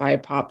picked up by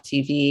Pop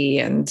TV.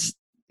 And,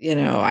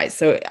 I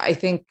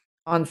think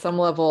on some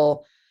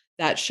level,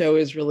 that show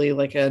is really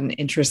like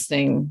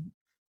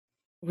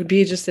would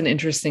be just an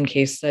interesting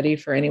case study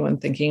for anyone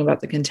thinking about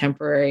the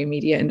contemporary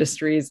media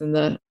industries and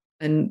the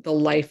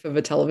life of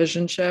a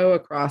television show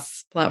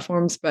across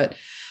platforms. But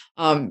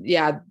I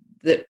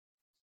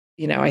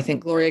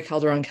think Gloria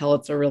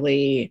Calderon-Kellitz are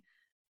really,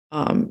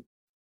 I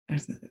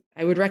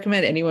would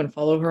recommend anyone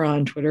follow her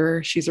on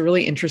Twitter. She's a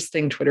really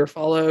interesting Twitter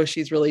follow.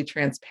 She's really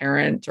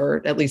transparent,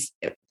 or at least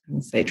I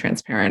would say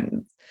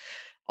transparent.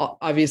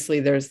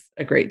 Obviously, there's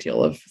a great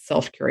deal of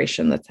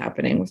self-curation that's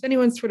happening with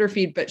anyone's Twitter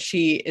feed, but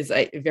she is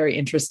a very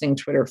interesting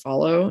Twitter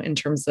follow in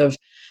terms of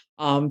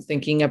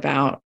thinking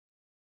about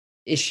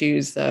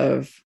issues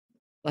of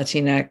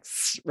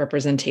Latinx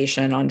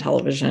representation on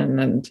television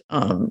and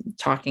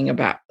talking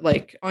about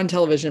like on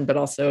television, but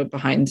also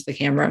behind the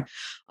camera.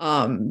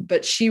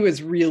 But she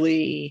was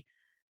really,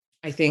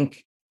 I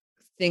think,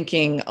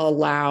 thinking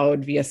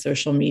aloud via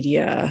social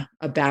media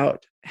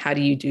about how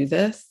do you do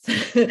this?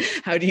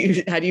 How do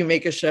you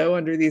make a show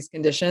under these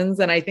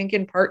conditions? And I think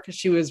in part because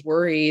she was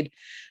worried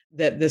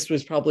that this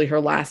was probably her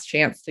last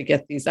chance to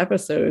get these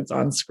episodes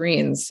on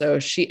screen. So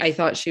I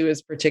thought she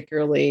was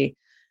particularly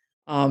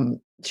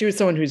she was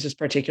someone who's just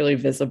particularly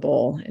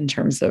visible in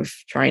terms of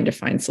trying to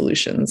find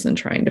solutions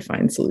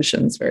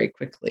very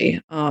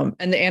quickly. And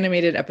the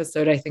animated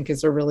episode, I think,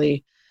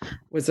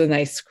 was a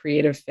nice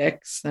creative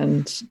fix,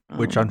 and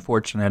which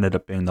unfortunately ended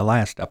up being the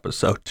last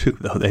episode too.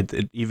 Though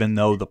even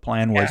though the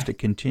plan was to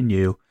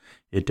continue,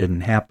 it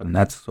didn't happen.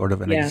 That's sort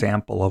of an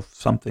example of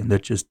something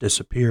that just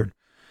disappeared.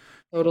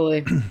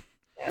 Totally.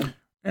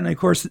 And of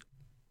course,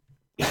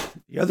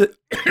 the other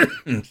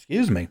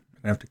excuse me, I'm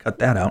gonna have to cut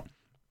that out.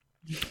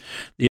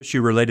 The issue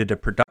related to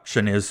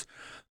production is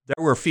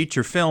there were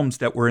feature films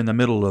that were in the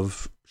middle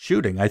of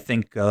shooting. I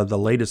think the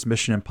latest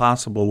Mission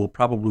Impossible will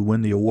probably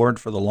win the award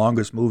for the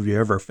longest movie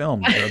ever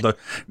filmed.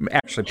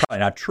 Actually, probably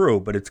not true,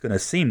 but it's going to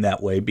seem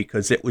that way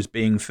because it was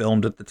being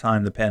filmed at the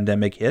time the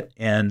pandemic hit,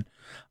 and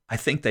I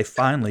think they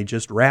finally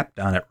just wrapped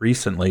on it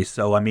recently.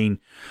 So, I mean,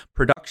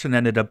 production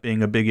ended up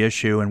being a big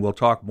issue, and we'll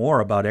talk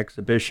more about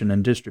exhibition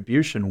and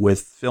distribution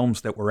with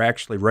films that were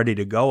actually ready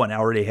to go and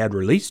already had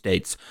release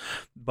dates.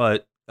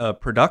 But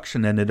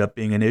production ended up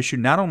being an issue,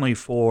 not only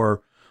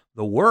for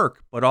the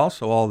work, but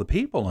also all the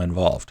people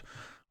involved.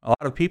 A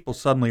lot of people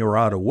suddenly were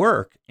out of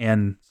work,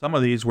 and some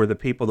of these were the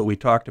people that we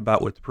talked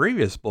about with the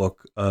previous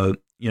book,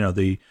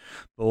 the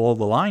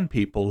below-the-line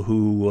people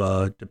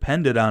who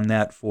depended on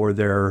that for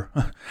their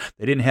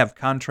they didn't have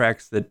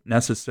contracts that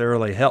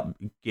necessarily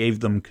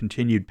gave them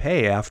continued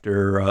pay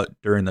after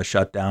during the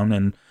shutdown,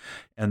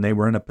 and they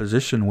were in a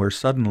position where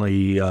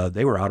suddenly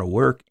they were out of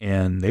work,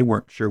 and they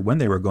weren't sure when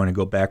they were going to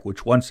go back,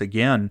 which once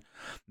again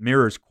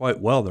mirrors quite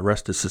well the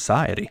rest of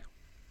society.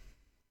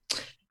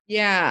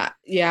 Yeah.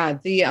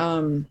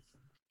 One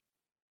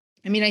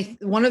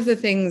of the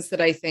things that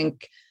I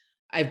think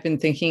I've been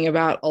thinking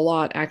about a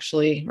lot,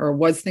 actually, or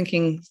was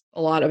thinking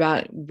a lot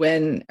about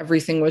when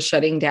everything was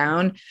shutting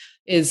down,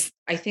 is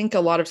I think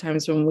a lot of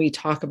times when we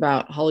talk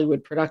about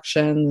Hollywood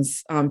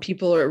productions,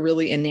 people are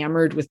really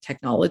enamored with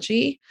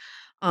technology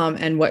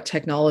and what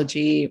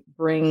technology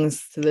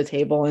brings to the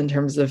table in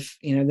terms of,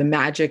 the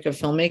magic of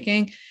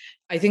filmmaking.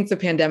 I think the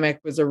pandemic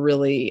was a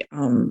really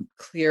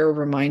clear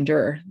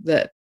reminder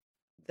that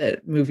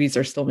movies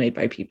are still made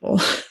by people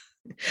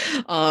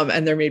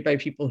and they're made by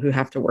people who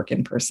have to work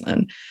in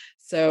person.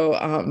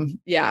 So,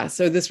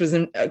 so this was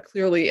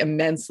clearly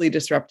immensely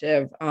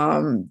disruptive.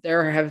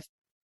 There have,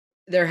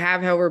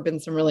 however,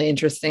 been some really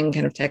interesting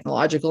kind of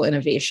technological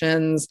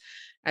innovations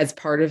as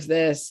part of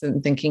this,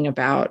 and thinking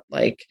about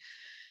like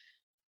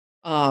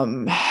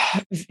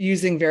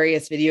using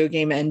various video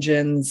game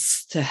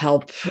engines to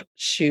help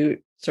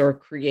shoot or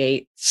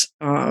create,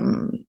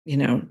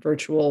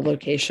 virtual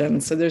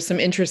locations. So there's some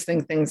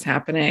interesting things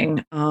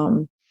happening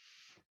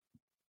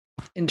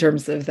in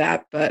terms of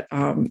that. But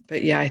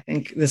yeah, I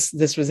think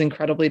this was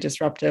incredibly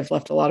disruptive,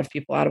 left a lot of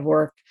people out of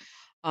work.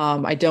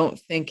 I don't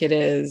think it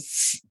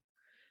is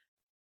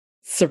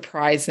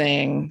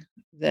surprising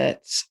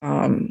that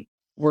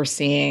we're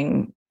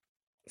seeing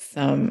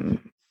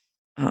some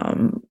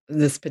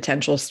this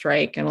potential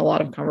strike and a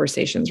lot of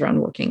conversations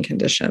around working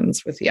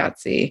conditions with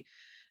IATSE,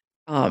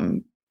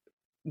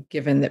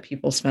 given that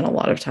people spent a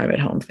lot of time at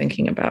home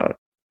thinking about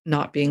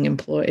not being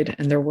employed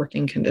and their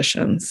working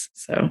conditions.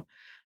 So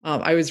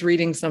I was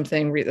reading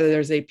something,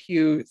 there's a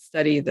Pew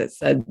study that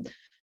said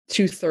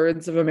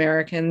 2/3 of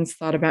Americans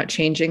thought about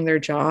changing their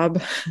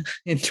job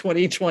in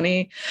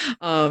 2020,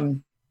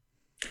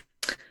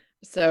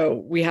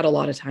 So we had a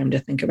lot of time to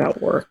think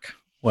about work.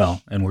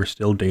 Well, and we're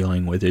still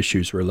dealing with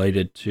issues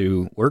related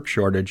to work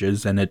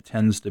shortages, and it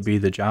tends to be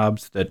the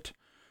jobs that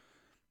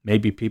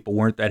maybe people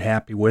weren't that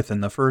happy with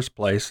in the first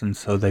place, and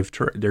so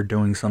they're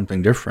doing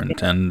something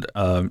different, and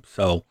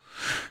so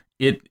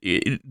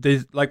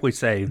like we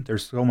say,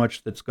 there's so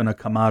much that's going to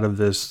come out of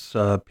this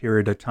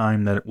period of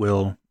time that it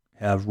will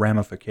have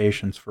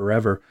ramifications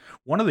forever.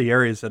 One of the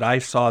areas that I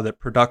saw that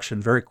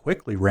production very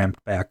quickly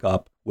ramped back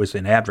up was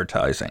in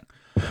advertising.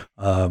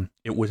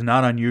 It was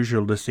not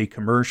unusual to see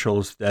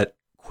commercials that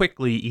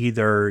quickly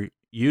either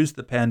used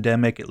the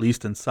pandemic, at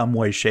least in some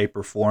way, shape,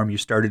 or form. You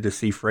started to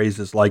see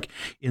phrases like,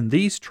 in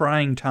these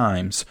trying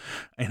times,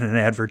 in an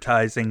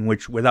advertising,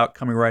 which without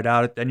coming right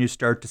out it, then you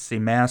start to see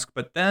masks.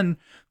 But then,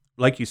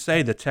 like you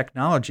say, the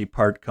technology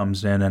part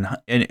comes in, and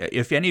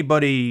if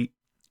anybody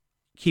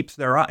keeps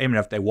their eye, I mean,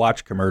 if they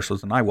watch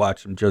commercials, and I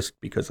watch them just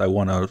because I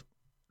want to,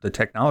 the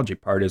technology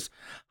part is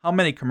how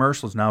many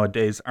commercials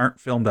nowadays aren't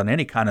filmed on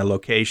any kind of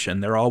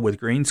location. They're all with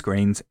green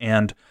screens,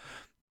 and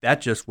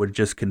that would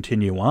just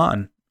continue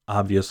on.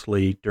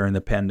 Obviously, during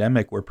the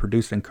pandemic, where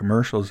producing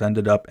commercials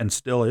ended up, and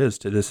still is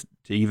to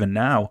even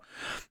now,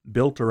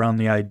 built around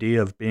the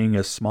idea of being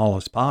as small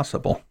as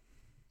possible.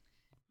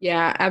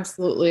 Yeah,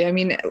 absolutely. I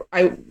mean,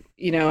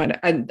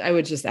 and I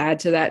would just add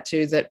to that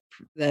too,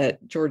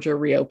 that Georgia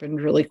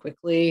reopened really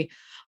quickly.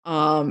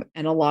 And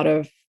a lot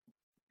of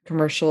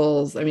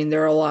commercials, I mean,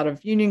 there are a lot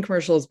of union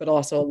commercials, but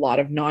also a lot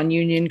of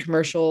non-union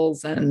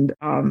commercials. And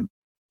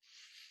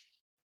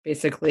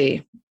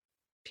basically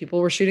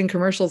people were shooting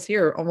commercials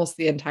here almost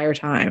the entire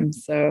time.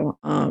 So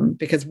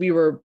because we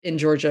were in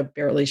Georgia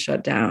barely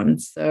shut down.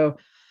 So,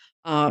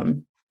 yeah,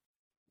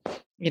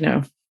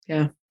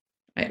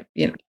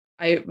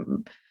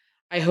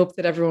 I hope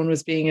that everyone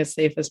was being as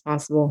safe as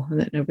possible and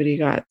that nobody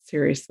got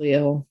seriously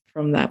ill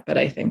from that. But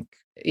I think,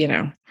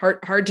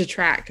 hard to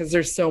track because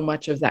there's so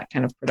much of that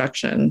kind of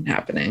production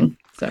happening.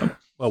 So,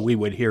 well, we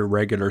would hear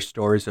regular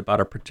stories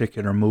about a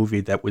particular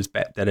movie that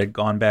had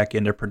gone back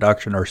into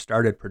production or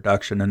started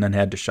production and then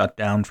had to shut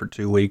down for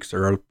 2 weeks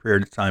or a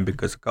period of time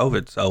because of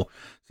COVID. So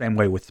same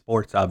way with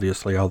sports,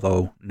 obviously,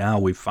 although now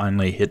we've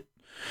finally hit,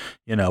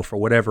 for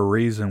whatever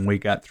reason, we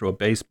got through a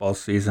baseball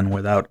season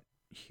without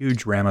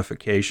huge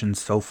ramifications.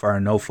 So far,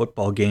 no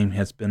football game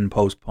has been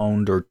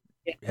postponed or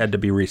had to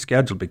be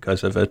rescheduled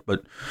because of it.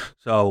 But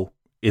so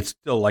it's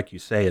still, like you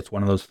say, it's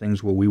one of those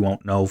things where we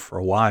won't know for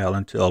a while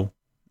until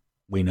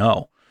we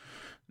know.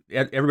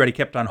 Everybody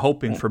kept on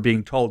hoping for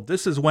being told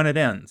this is when it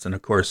ends. And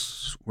of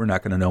course, we're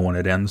not going to know when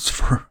it ends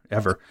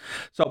forever.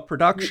 So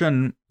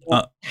production.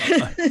 I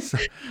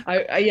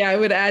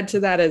would add to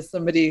that as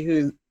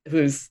somebody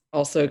who's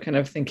also kind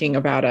of thinking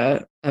about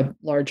a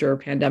larger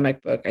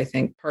pandemic book. I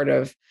think part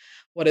of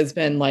what has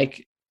been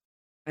like,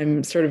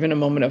 I'm sort of in a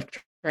moment of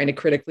trying to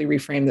critically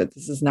reframe that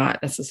this is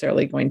not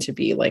necessarily going to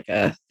be like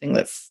a thing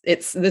this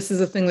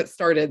is a thing that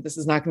started. This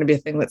is not going to be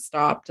a thing that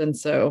stopped. And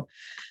so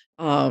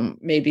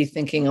maybe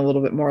thinking a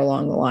little bit more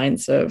along the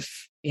lines of,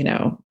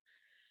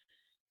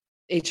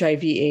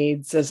 HIV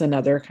AIDS as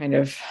another kind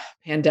of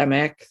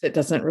pandemic that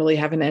doesn't really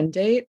have an end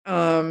date.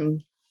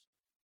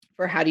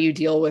 For how do you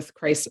deal with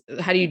crisis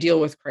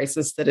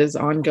that is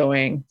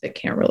ongoing that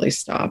can't really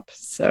stop?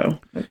 So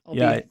I'll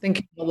be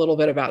thinking a little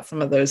bit about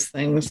some of those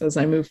things as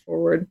I move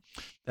forward.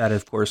 That,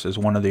 of course, is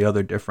one of the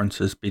other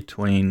differences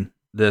between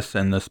this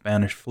and the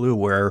Spanish flu,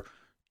 where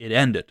it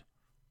ended.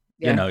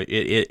 Yeah.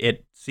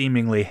 It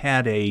seemingly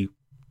had a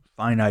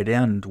finite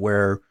end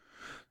where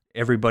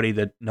everybody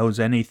that knows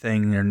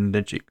anything and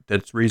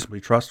that's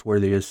reasonably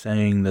trustworthy is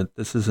saying that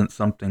this isn't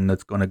something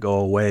that's going to go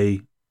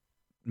away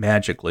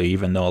magically,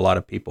 even though a lot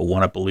of people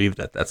want to believe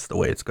that that's the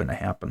way it's going to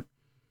happen.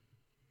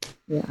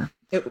 Yeah,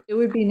 it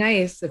would be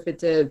nice if it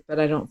did, but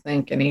I don't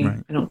think I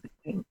don't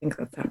think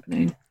that's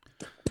happening.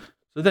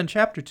 So then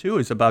chapter 2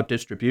 is about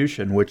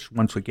distribution, which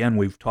once again,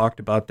 we've talked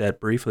about that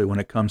briefly when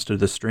it comes to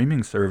the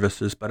streaming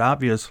services, but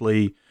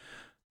obviously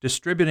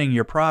distributing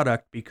your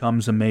product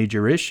becomes a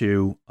major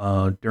issue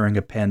during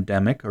a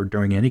pandemic or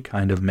during any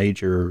kind of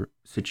major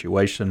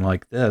situation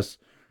like this.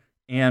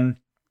 And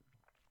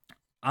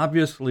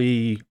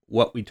obviously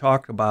what we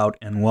talked about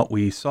and what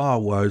we saw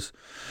was,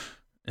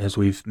 as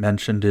we've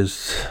mentioned,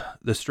 is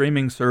the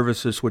streaming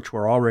services, which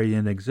were already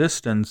in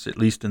existence, at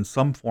least in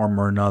some form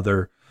or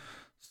another,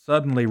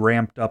 suddenly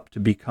ramped up to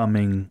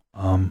becoming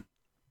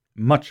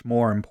much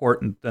more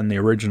important than the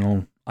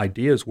original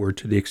ideas were,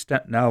 to the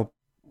extent now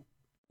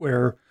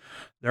where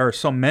there are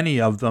so many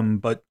of them,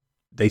 but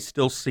they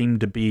still seem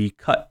to be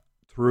cut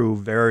through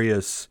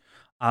various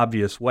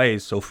obvious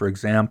ways. So, for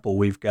example,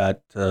 we've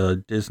got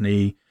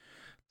Disney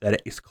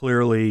that is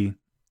clearly,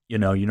 you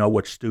know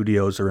which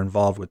studios are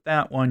involved with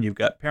that one. You've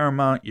got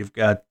Paramount, you've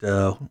got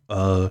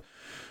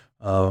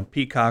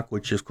Peacock,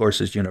 which of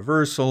course is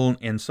Universal,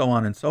 and so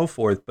on and so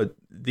forth. But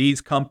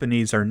these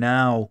companies are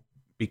now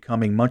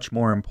becoming much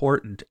more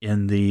important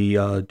in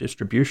the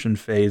distribution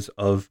phase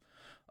of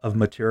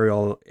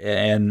material,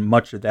 and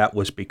much of that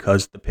was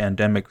because the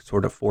pandemic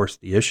sort of forced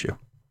the issue.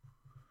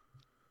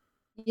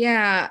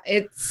 Yeah,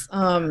 it's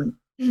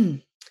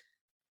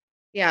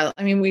Yeah,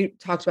 I mean, we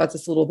talked about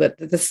this a little bit.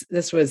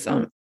 This was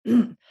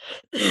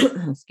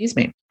excuse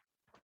me.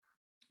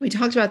 We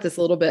talked about this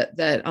a little bit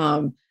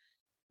that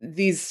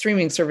these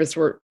streaming services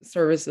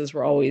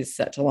were always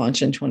set to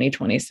launch in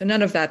 2020. So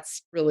none of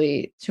that's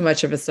really too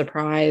much of a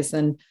surprise.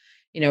 And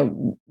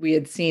we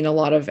had seen a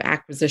lot of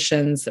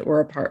acquisitions that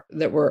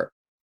were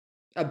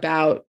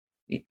about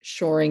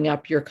shoring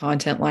up your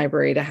content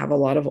library to have a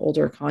lot of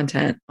older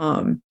content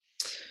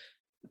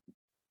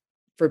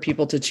for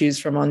people to choose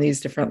from on these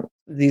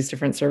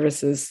different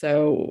services.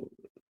 So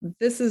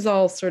this is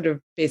all sort of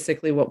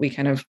basically what we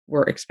kind of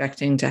were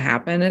expecting to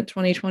happen at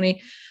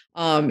 2020.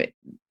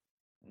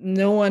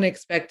 No one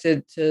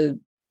expected to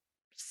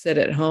sit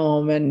at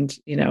home and,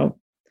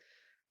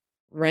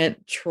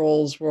 rent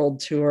Trolls World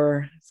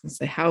Tour. I was going to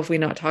say, how have we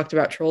not talked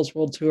about Trolls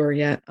World Tour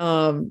yet?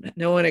 No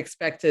one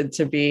expected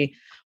to be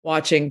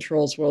watching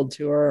Trolls World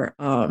Tour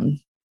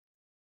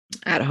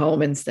at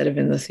home instead of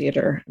in the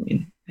theater. I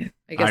mean,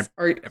 I guess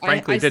I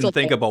frankly didn't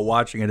think about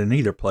watching it in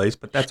either place,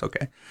 but that's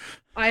okay.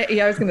 I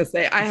was going to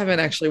say I haven't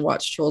actually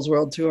watched Trolls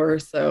World Tour,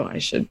 so I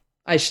should,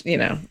 I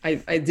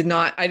did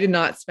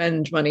not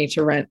spend money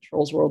to rent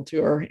Trolls World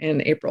Tour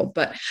in April,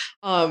 but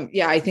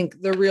I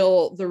think the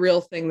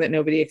real thing that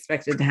nobody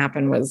expected to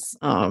happen was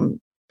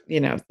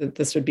that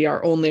this would be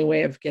our only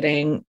way of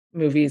getting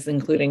movies,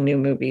 including new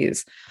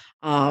movies.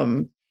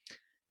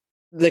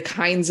 The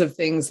kinds of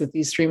things that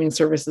these streaming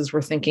services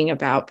were thinking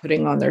about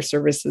putting on their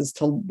services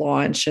to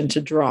launch and to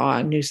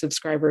draw new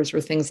subscribers were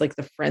things like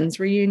the Friends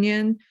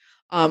reunion,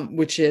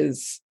 which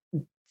is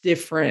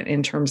different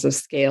in terms of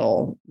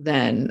scale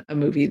than a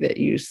movie that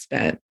you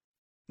spent,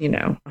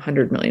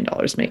 $100 million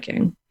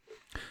making.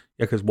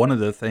 Yeah, because one of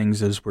the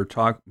things is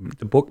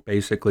the book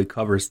basically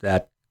covers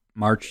that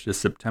March to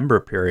September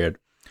period.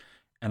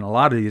 And a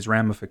lot of these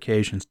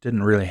ramifications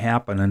didn't really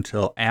happen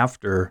until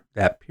after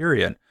that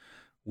period.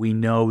 We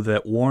know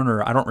that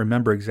Warner, I don't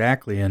remember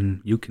exactly,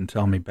 and you can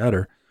tell me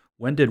better,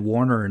 when did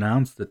Warner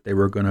announce that they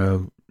were going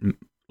to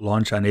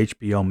launch on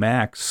HBO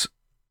Max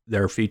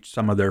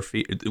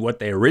what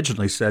they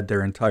originally said,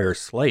 their entire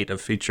slate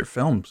of feature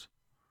films?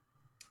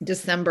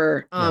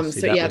 December. That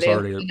was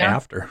already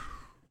after.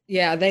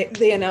 Yeah,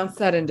 they announced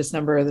that in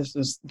December. This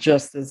was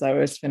just as I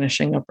was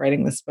finishing up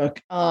writing this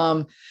book.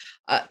 That,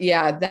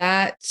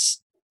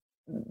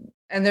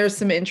 and there's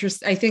some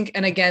interest, I think,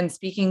 and again,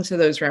 speaking to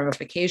those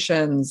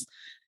ramifications,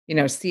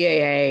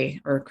 CAA,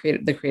 or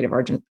the Creative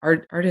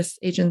Artists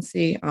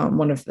Agency,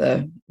 one of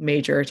the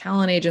major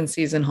talent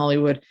agencies in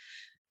Hollywood,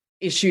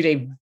 issued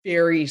a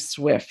very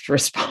swift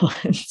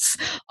response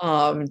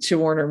to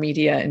Warner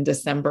Media in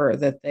December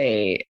that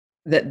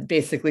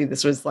basically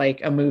this was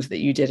like a move that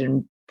you did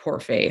in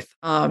poor faith.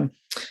 Fast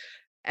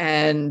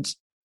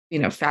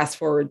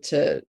forward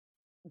to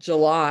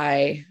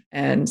July,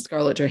 and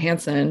Scarlett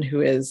Johansson,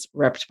 who is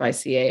repped by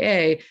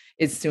CAA,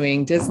 is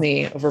suing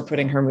Disney over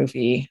putting her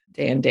movie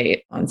Day and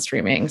Date on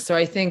streaming. So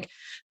I think,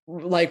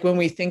 like, when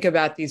we think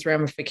about these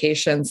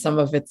ramifications, some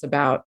of it's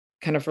about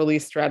kind of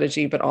release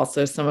strategy, but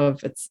also some of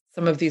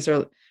these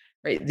are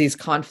these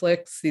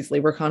conflicts, these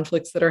labor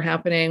conflicts that are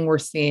happening, we're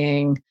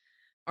seeing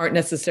aren't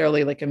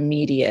necessarily like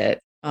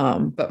immediate,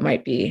 but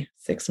might be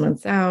 6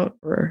 months out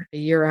or a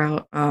year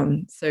out.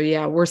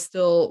 We're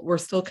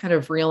still kind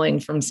of reeling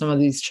from some of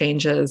these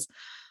changes.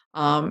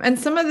 And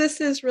some of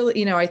this is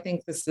really, I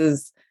think this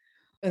is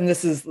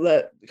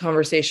the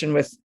conversation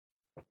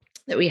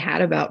that we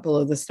had about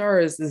Below the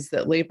Stars, is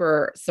that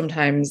labor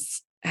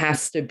sometimes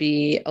has to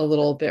be a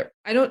little bit,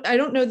 I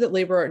don't know that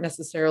labor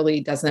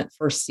necessarily doesn't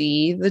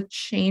foresee the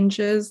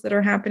changes that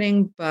are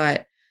happening,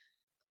 but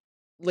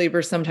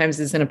labor sometimes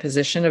is in a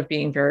position of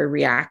being very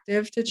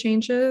reactive to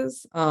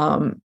changes.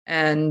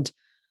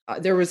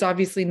 There was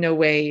obviously no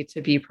way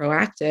to be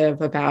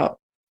proactive about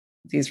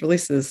these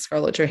releases.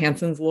 Scarlett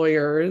Johansson's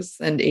lawyers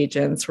and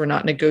agents were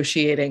not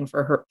negotiating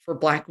for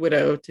Black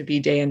Widow to be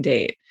Day and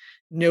Date.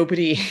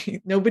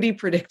 Nobody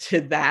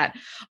predicted that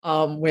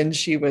when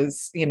she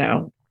was,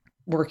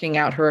 working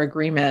out her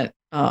agreement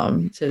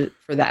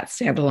for that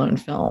standalone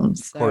film.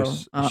 So, of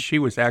course, she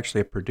was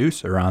actually a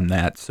producer on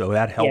that, so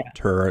that helped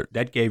her.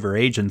 That gave her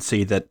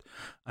agency that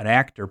an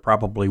actor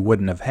probably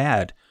wouldn't have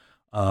had,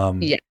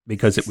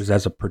 because it was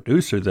as a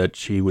producer that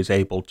she was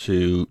able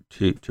to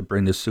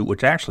bring the suit,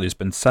 which actually has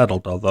been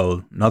settled,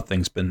 although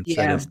nothing's been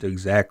said as to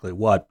exactly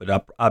what.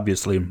 But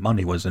obviously,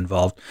 money was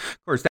involved.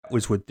 Of course, that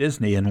was with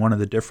Disney, and one of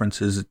the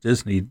differences at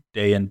Disney,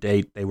 Day and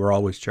Date, they were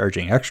always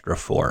charging extra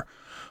for.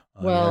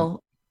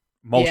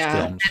 Most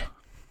films.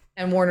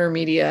 And Warner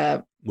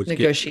Media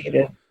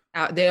negotiated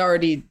out.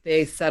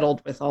 They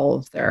settled with all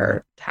of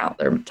their top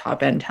end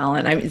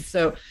talent.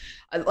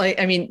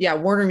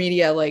 Warner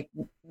Media,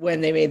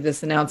 when they made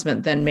this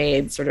announcement, then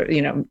made sort of,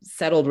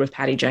 settled with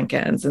Patty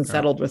Jenkins and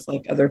settled with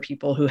other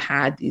people who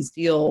had these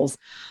deals.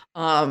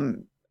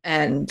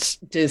 And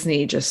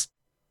Disney just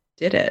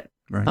did it,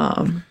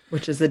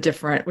 which is a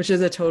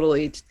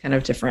totally kind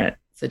of different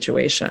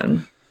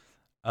situation.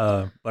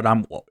 But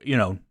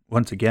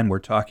once again, we're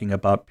talking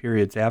about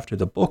periods after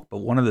the book, but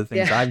one of the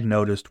things I've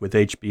noticed with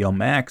HBO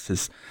Max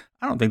is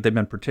I don't think they've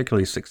been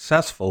particularly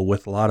successful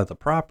with a lot of the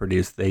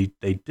properties they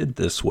did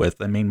this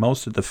with. I mean,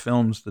 most of the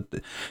films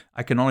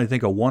I can only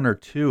think of one or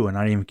two,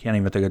 and can't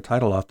even think of a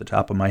title off the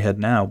top of my head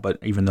now, but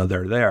even though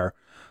they're there,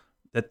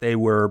 that they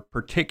were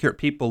particular,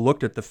 people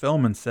looked at the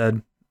film and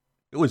said,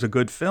 it was a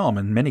good film.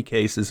 In many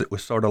cases, it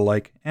was sort of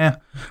like,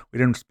 we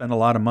didn't spend a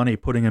lot of money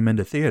putting them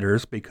into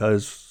theaters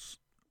because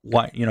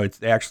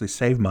they actually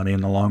save money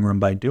in the long run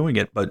by doing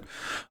it. But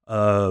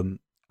I'll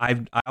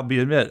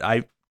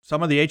admit,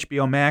 some of the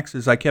HBO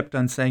Maxes, I kept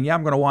on saying,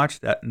 I'm going to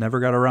watch that, and never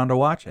got around to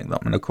watching them.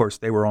 And of course,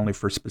 they were only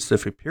for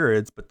specific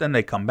periods, but then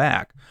they come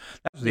back.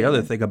 That was the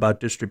other thing about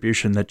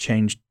distribution that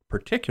changed,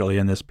 particularly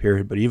in this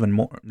period, but even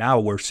more now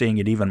we're seeing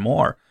it even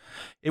more.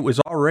 It was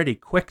already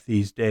quick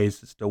these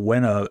days as to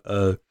when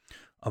a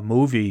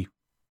movie,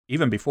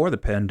 even before the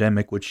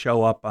pandemic, would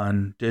show up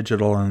on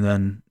digital and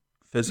then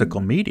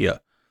physical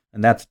media.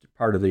 And that's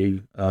part of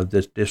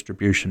this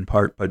distribution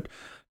part, but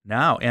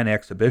now, and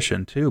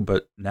exhibition too,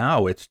 but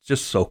now it's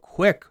just so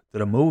quick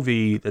that a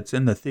movie that's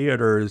in the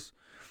theaters,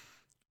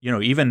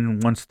 even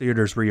once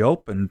theaters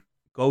reopen,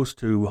 goes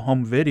to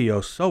home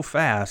video so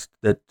fast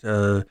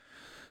that,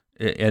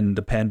 and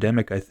the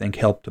pandemic, I think,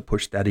 helped to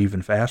push that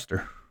even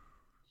faster.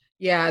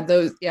 All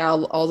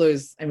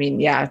those,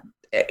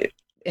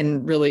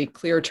 in really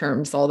clear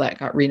terms, all that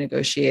got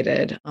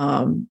renegotiated,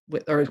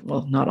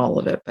 not all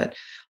of it, but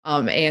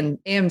and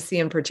AMC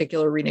in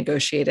particular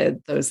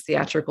renegotiated those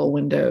theatrical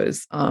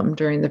windows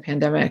during the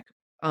pandemic.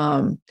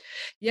 I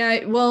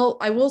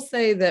will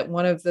say that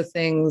one of the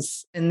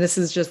things, and this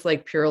is just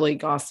like purely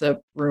gossip,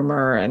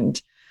 rumor,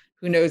 and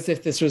who knows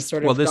if this was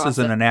sort of this gossip.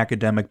 isn't an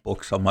academic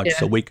book so much,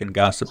 so we can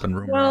gossip and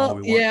rumor all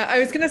we want. I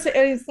was going to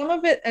say some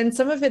of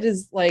it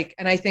is like,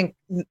 and I think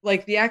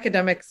like the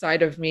academic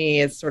side of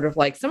me is sort of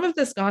like some of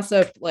this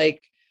gossip,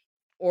 like,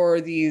 or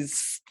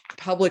these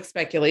public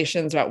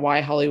speculations about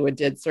why Hollywood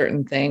did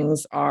certain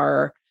things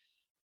are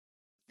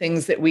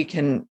things that we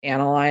can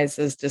analyze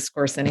as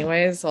discourse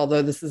anyways,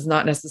 although this is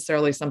not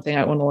necessarily something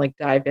I want to like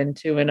dive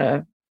into in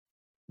a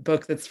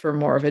book that's for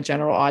more of a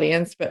general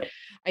audience. But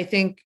I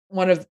think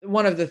one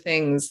of the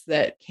things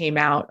that came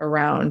out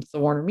around the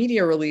Warner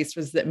Media release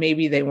was that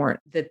maybe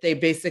they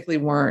basically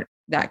weren't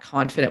that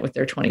confident with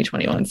their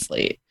 2021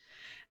 slate.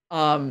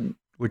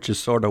 Which is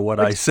sort of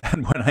what I said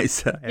when I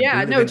said.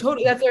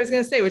 Totally. That's what I was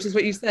going to say, which is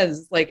what you said,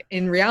 is like,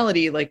 in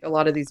reality, like a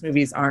lot of these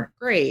movies aren't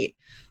great.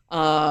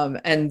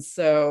 And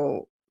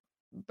so,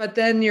 but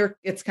then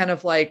it's kind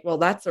of like, well,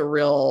 that's a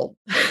really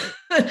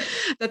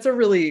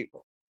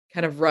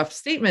kind of rough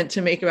statement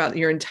to make about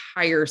your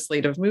entire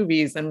slate of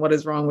movies and what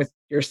is wrong with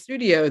your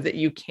studio that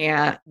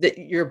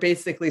you're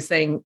basically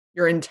saying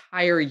your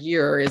entire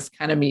year is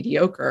kind of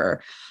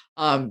mediocre.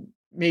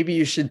 Maybe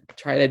you should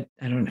try to,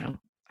 I don't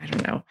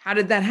know. How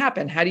did that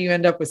happen? How do you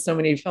end up with so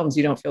many films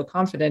you don't feel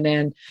confident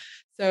in?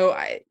 So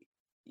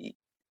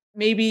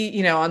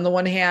maybe, on the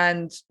one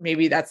hand,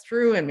 maybe that's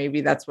true. And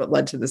maybe that's what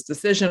led to this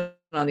decision.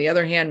 On the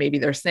other hand, maybe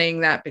they're saying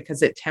that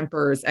because it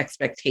tempers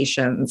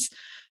expectations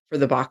for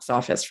the box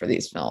office for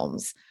these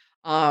films.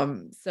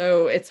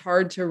 So it's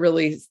hard to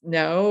really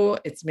know.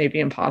 It's maybe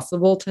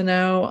impossible to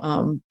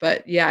know.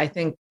 But yeah, I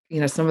think,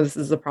 some of this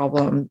is a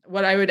problem.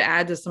 What I would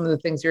add to some of the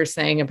things you're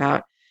saying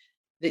about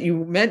that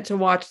you meant to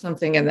watch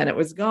something and then it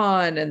was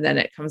gone and then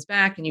it comes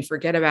back and you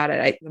forget about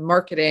it. The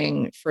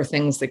marketing for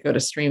things that go to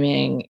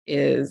streaming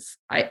is,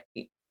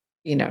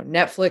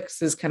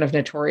 Netflix is kind of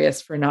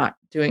notorious for not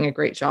doing a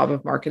great job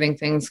of marketing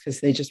things because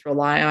they just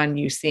rely on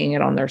you seeing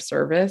it on their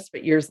service,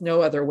 but there's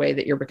no other way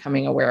that you're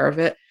becoming aware of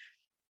it.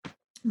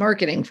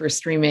 Marketing for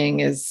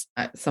streaming is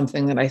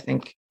something that I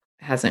think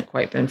hasn't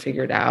quite been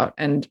figured out.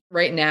 And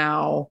right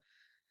now,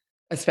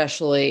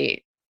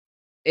 especially,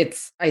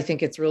 I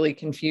think it's really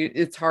confused.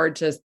 It's hard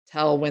to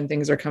tell when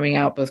things are coming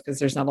out, both because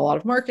there's not a lot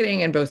of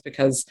marketing and both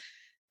because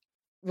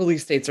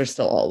release dates are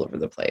still all over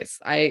the place.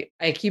 I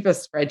keep a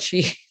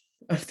spreadsheet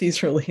of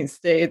these release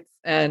dates,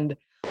 and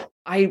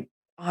I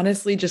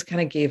honestly just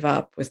kind of gave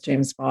up with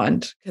James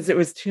Bond because it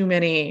was too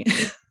many.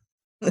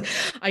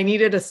 I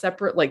needed a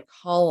separate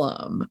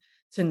column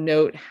to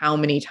note how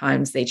many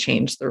times they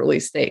changed the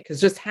release date,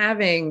 because just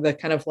having the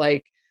kind of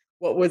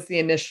what was the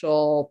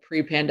initial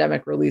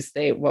pre-pandemic release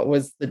date, what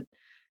was the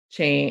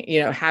change,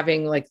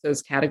 having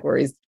those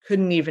categories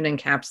couldn't even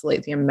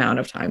encapsulate the amount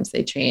of times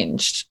they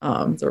changed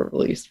the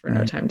release for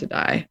No Time to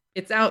Die.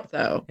 It's out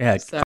though. Yeah,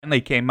 it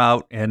finally came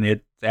out and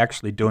it's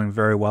actually doing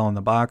very well in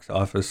the box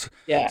office.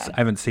 Yeah.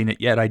 I haven't seen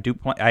it yet. I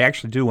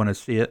actually do want to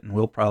see it, and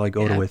we'll probably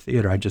go to a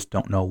theater. I just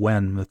don't know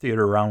when. The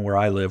theater around where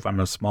I live, I'm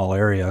in a small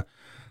area,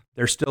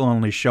 they're still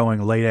only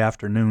showing late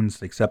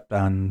afternoons, except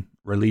on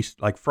release,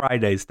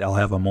 Fridays, they'll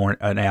have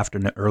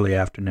an early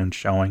afternoon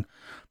showing.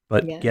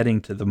 But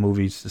getting to the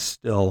movies is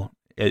still,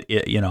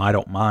 I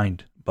don't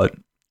mind. But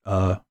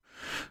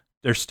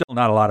there's still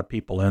not a lot of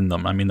people in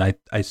them. I mean,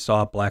 I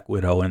saw Black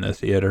Widow in the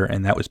theater,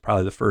 and that was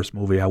probably the first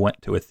movie I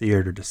went to a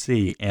theater to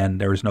see, and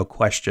there was no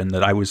question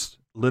that I was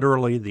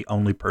literally the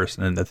only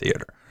person in the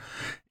theater.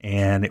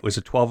 And it was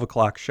a 12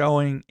 o'clock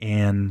showing,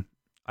 and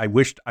I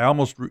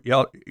almost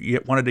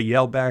wanted to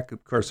yell back.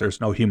 Of course,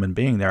 there's no human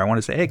being there. I want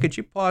to say, hey, could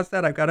you pause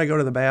that? I've got to go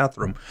to the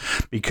bathroom,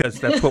 because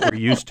that's what we're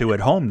used to at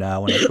home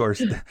now. And of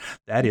course,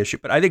 that issue.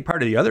 But I think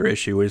part of the other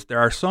issue is there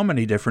are so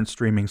many different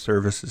streaming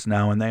services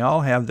now, and they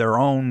all have their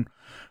own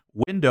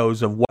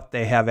windows of what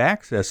they have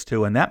access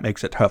to, and that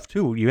makes it tough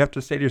too. You have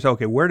to say to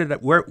yourself, okay,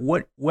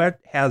 what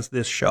has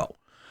this show?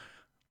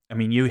 I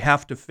mean, you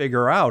have to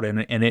figure out, and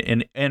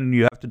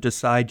you have to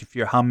decide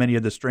how many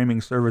of the streaming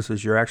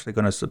services you're actually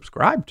going to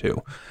subscribe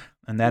to,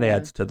 and that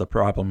adds to the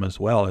problem as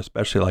well.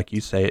 Especially like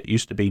you say, it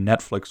used to be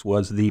Netflix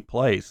was the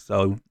place,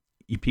 so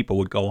people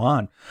would go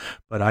on.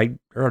 But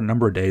there are a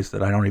number of days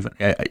that I don't even.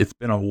 It's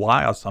been a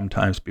while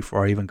sometimes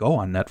before I even go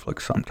on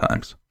Netflix.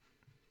 Sometimes.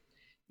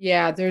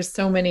 Yeah, there's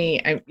so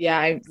many.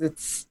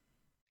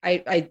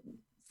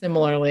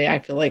 Similarly, I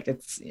feel like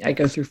I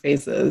go through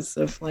phases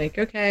of like,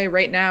 okay,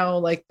 right now,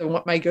 like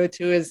my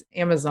go-to is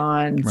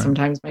Amazon. Right.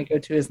 Sometimes my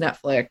go-to is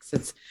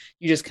Netflix.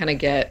 You just kind of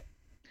get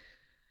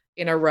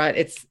in a rut.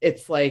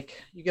 It's like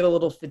you get a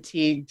little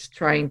fatigued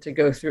trying to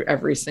go through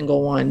every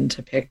single one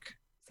to pick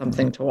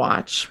something to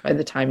watch. By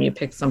the time you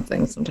pick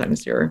something,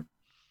 sometimes you're.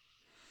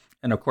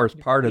 And of course,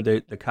 part of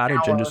the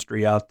cottage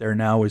industry out there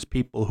now is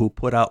people who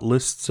put out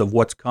lists of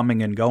what's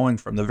coming and going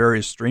from the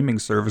various streaming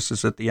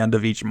services at the end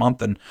of each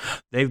month, and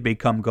they've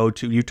become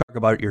go-to. You talk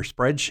about your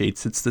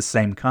spreadsheets. It's the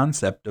same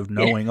concept of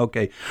knowing,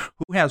 okay,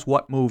 who has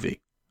what movie?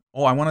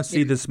 Oh, I want to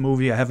see this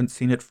movie. I haven't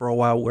seen it for a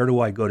while. Where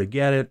do I go to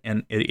get it?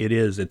 And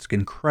it's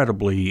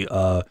incredibly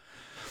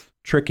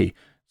tricky.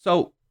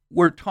 So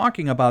we're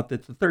talking about the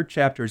third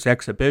chapter's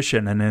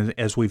exhibition, and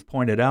as we've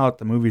pointed out,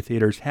 the movie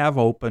theaters have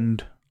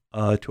opened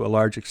to a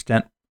large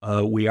extent.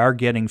 We are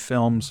getting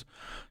films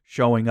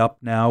showing up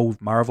now.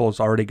 Marvel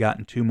has already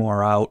gotten 2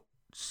 more out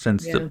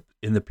since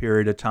in the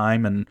period of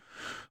time, and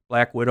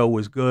Black Widow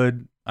was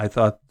good. I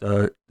thought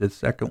the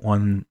second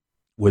one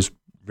was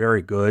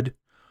very good.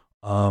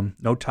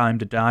 No Time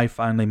to Die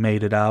finally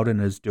made it out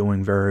and is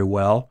doing very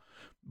well.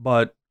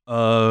 But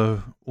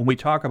when we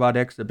talk about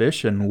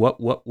exhibition,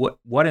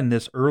 what in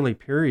this early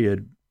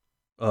period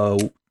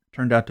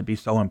turned out to be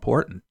so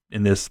important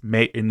in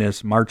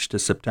this March to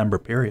September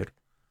period?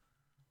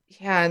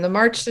 Yeah, in the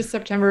March to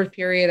September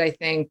period, I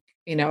think,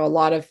 a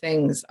lot of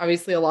things,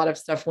 obviously a lot of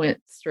stuff went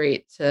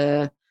straight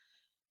to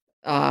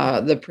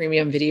the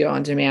premium video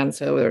on demand.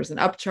 So there was an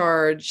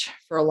upcharge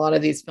for a lot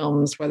of these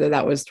films, whether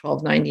that was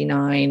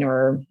 $12.99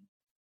 or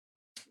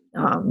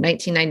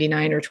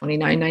 $19.99 or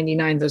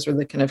 $29.99. Those were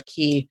the kind of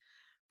key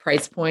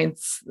price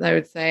points, I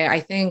would say. I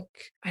think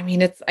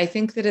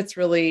that it's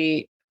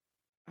really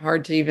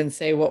hard to even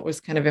say what was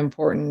kind of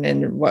important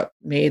and what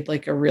made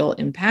like a real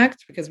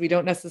impact, because we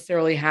don't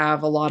necessarily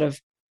have a lot of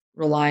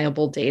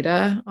reliable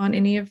data on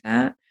any of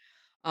that.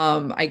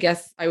 I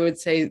guess I would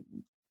say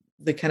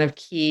the kind of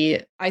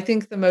key, I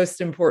think the most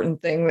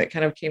important thing that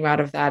kind of came out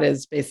of that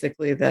is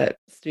basically that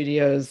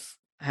studios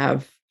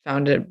have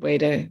found a way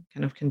to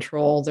kind of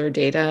control their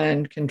data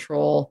and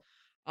control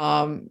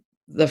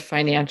the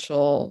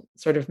financial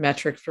sort of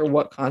metric for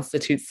what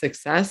constitutes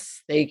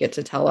success. They get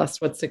to tell us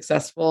what's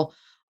successful,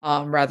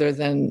 rather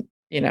than,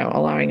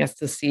 allowing us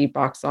to see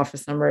box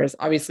office numbers.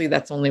 Obviously,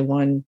 that's only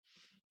one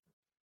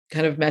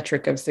kind of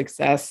metric of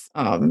success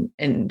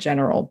in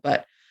general.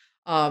 But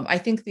I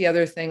think the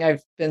other thing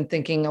I've been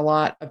thinking a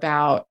lot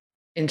about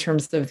in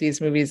terms of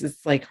these movies,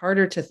 it's like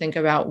harder to think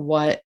about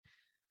what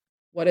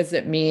does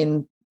it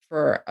mean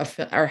for a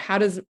film, or how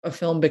does a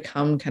film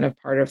become kind of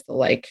part of the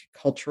like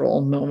cultural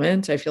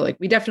moment? I feel like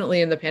we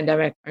definitely in the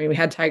pandemic, we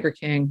had Tiger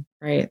King,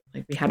 right?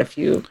 Like we had a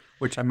few,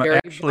 which I'm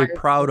actually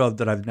proud of,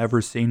 that I've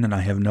never seen and I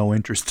have no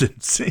interest in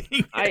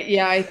seeing.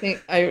 I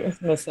think I was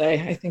gonna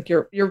say, I think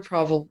you're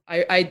probably,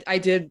 I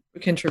did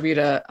contribute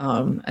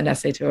an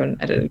essay to an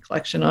edited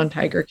collection on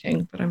Tiger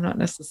King, but I'm not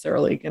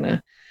necessarily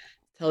gonna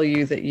tell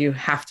you that you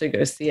have to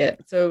go see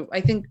it. So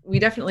I think we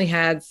definitely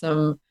had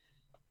some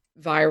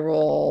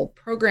viral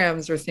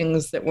programs or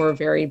things that were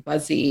very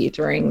buzzy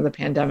during the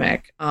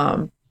pandemic.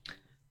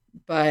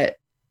 But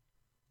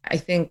I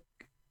think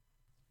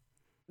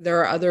there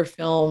are other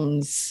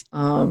films,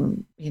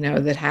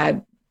 that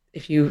had,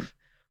 if you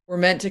were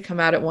meant to come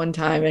out at one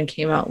time and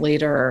came out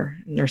later,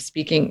 and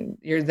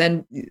you're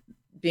then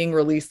being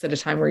released at a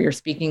time where you're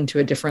speaking to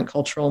a different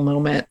cultural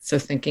moment. So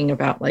thinking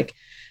about like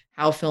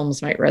how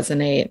films might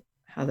resonate,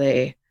 how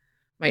they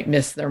might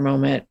miss their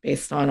moment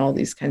based on all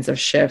these kinds of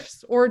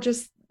shifts, or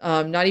just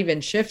not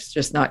even shifts,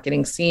 just not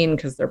getting seen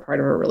because they're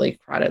part of a really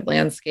crowded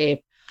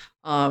landscape.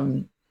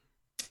 I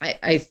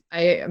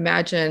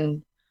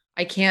imagine,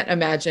 I can't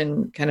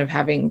imagine kind of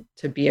having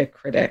to be a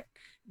critic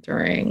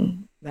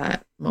during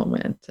that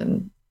moment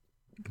and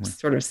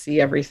sort of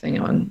see everything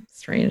on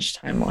strange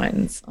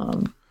timelines.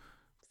 Of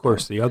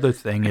course, the other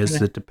thing is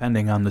that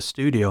depending on the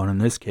studio, and in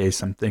this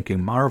case, I'm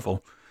thinking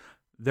Marvel,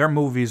 their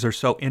movies are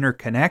so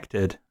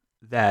interconnected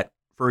that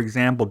for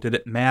example, did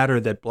it matter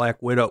that Black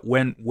Widow,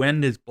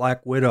 when is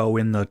Black Widow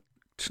in the,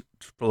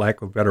 for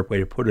lack of a better way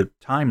to put it,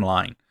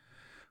 timeline?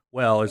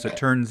 Well, as it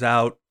turns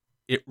out,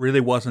 it really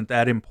wasn't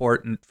that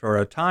important for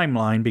a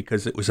timeline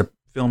because it was a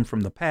film from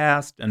the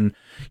past, and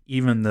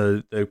even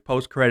the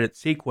post-credit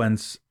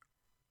sequence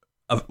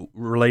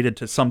related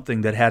to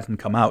something that hasn't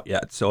come out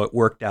yet, so it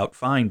worked out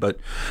fine. But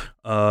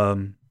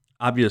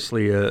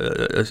obviously,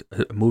 a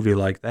movie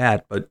like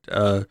that. But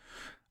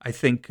I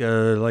think,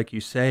 like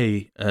you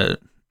say,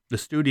 the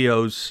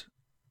studios.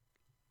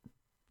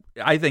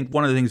 I think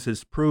one of the things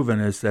that's proven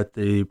is that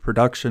the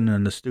production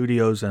and the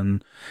studios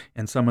and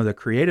some of the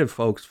creative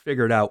folks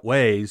figured out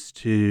ways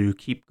to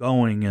keep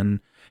going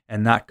and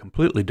not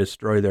completely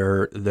destroy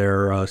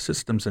their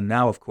systems. And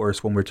now, of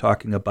course, when we're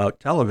talking about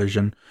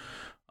television,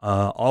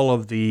 all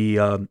of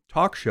the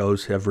talk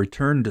shows have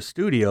returned to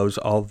studios,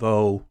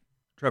 although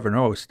Trevor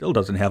Noah still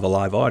doesn't have a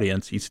live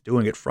audience. He's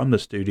doing it from the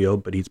studio,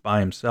 but he's by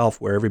himself,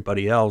 where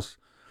everybody else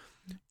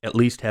at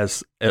least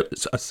has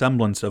a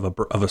semblance of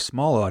a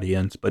small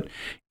audience.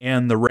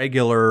 And the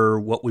regular,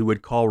 what we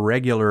would call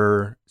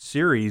regular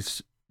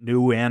series,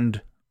 new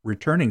and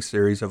returning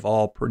series, have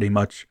all pretty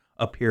much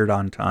appeared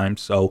on time.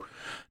 So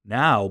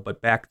now,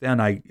 but back then,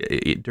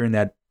 during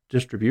that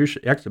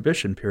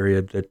exhibition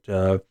period,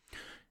 that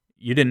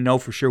you didn't know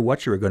for sure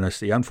what you were going to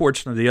see.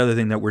 Unfortunately, the other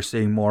thing that we're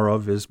seeing more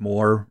of is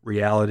more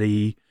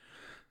reality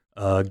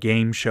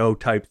game show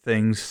type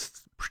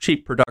things,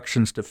 cheap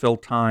productions to fill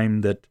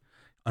time that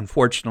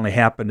unfortunately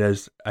happened,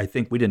 as I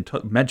think we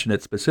didn't mention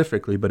it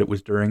specifically, but it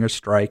was during a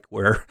strike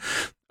where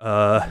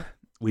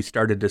we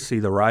started to see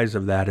the rise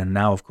of that. And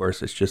now, of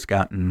course, it's just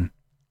gotten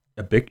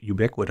a bit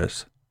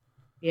ubiquitous.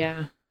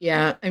 Yeah.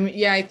 Yeah.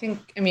 I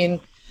think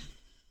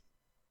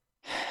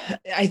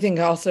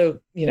also,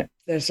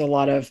 there's a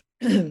lot of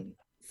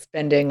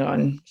spending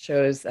on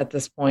shows at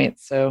this point.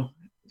 So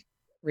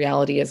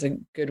reality is a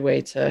good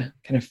way to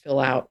kind of fill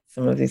out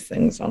some of these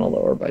things on a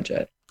lower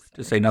budget.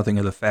 To say nothing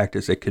of the fact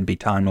is it could be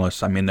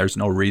timeless. I mean, there's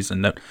no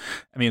reason that,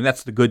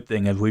 that's the good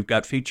thing, is we've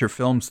got feature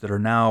films that are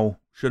now,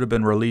 should have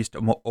been released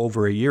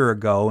over a year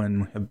ago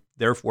and have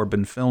therefore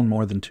been filmed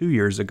more than 2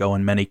 years ago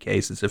in many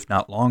cases, if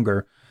not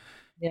longer.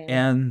 Yeah.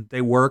 And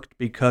they worked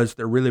because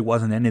there really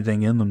wasn't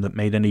anything in them that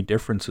made any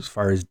difference as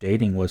far as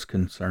dating was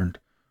concerned.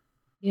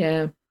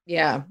 Yeah.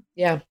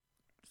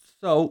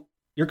 So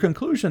your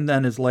conclusion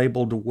then is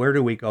labeled, where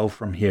do we go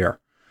from here?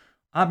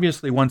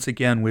 Obviously, once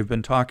again, we've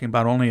been talking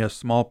about only a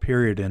small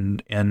period,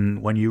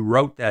 and when you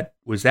wrote that,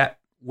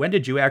 when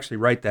did you actually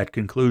write that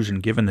conclusion,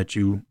 given that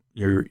your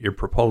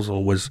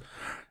proposal was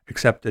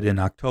accepted in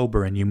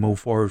October and you move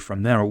forward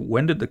from there?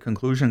 When did the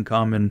conclusion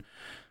come, and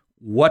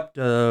what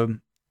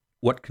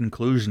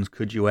conclusions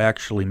could you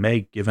actually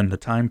make given the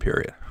time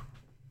period?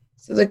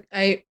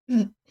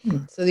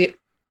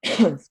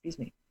 Excuse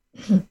me.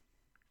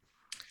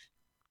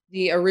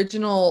 The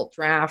original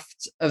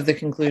draft of the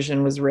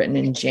conclusion was written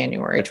in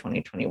January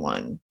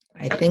 2021.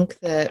 I think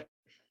that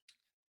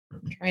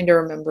I'm trying to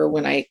remember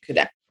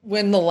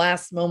when the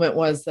last moment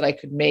was that I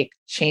could make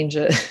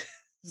changes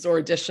or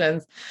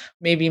additions.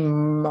 Maybe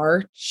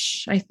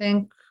March, I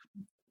think.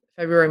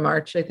 February,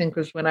 March, I think,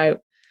 was when I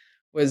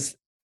was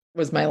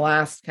my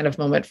last kind of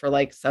moment for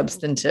like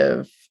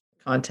substantive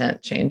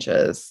content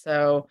changes.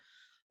 So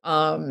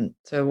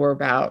we're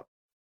about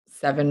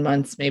 7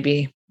 months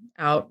maybe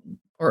out,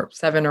 or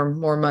 7 or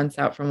more months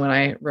out from when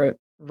I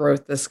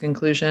wrote this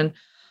conclusion.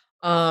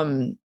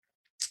 So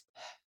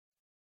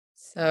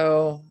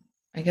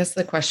I guess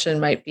the question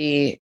might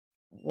be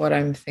what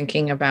I'm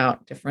thinking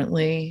about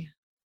differently,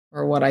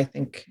 or what I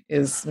think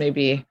is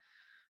maybe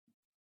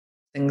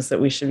things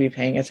that we should be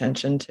paying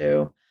attention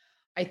to.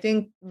 I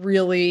think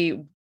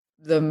really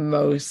the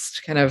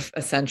most kind of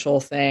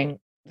essential thing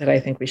that I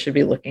think we should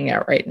be looking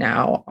at right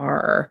now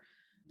are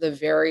the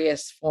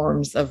various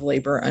forms of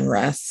labor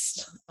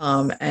unrest,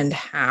 and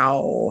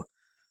how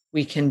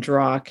we can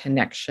draw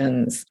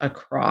connections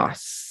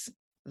across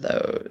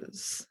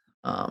those,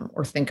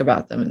 or think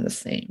about them in the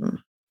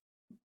same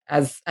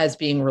as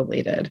being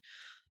related.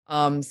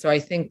 So I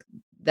think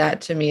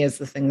that to me is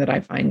the thing that I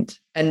find,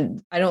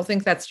 and I don't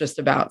think that's just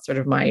about sort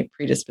of my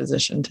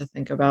predisposition to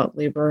think about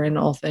labor in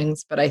all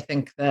things, but I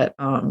think that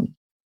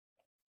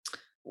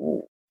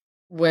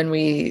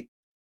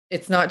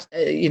it's not,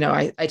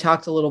 I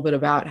talked a little bit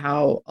about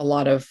how a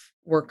lot of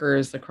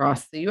workers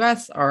across the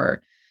US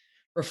are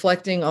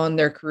reflecting on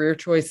their career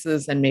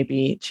choices and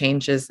maybe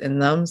changes in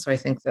them. So I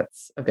think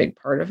that's a big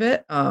part of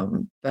it.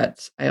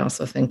 But I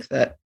also think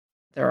that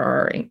there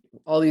are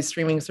all these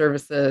streaming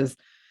services,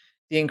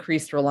 the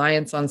increased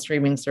reliance on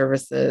streaming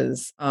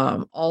services,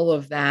 all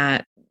of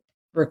that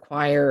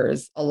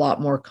requires a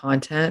lot more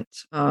content.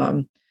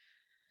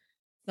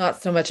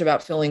 Not so much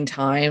about filling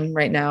time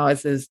right now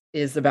as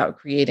is about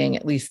creating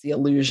at least the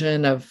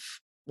illusion of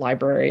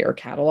library or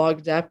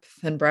catalog depth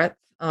and breadth.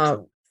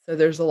 So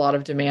there's a lot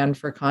of demand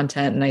for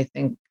content, and I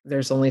think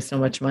there's only so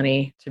much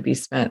money to be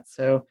spent.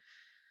 So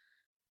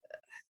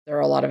there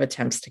are a lot of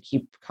attempts to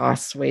keep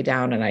costs way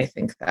down, and I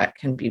think that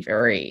can be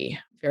very,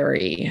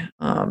 very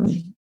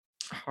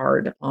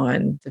hard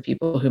on the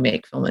people who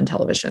make film and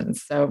television.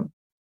 So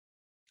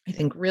I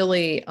think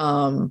really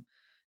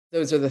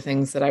those are the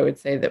things that I would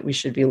say that we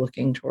should be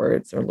looking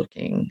towards or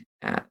looking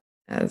at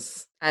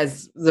as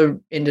the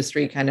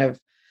industry kind of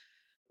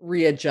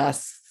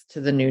readjusts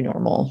to the new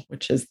normal,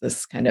 which is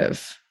this kind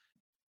of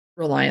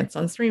reliance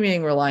on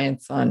streaming,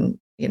 reliance on,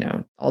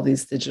 all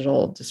these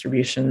digital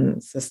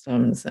distribution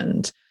systems,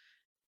 and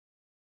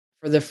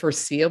for the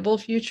foreseeable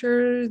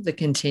future, the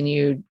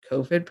continued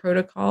COVID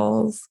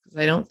protocols, because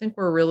I don't think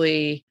we're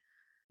really,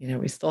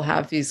 we still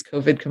have these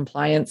COVID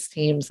compliance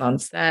teams on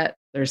set.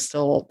 There's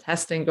still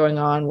testing going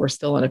on. We're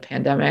still in a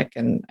pandemic,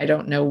 and I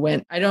don't know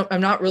when.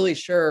 I'm not really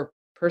sure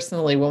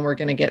personally when we're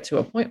going to get to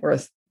a point where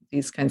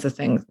these kinds of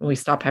things, when we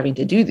stop having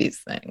to do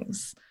these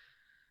things.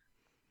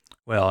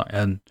 Well,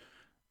 and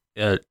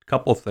a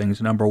couple of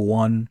things. Number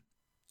one,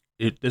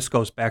 this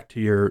goes back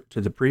to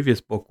the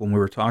previous book when we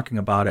were talking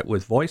about it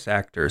with voice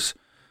actors,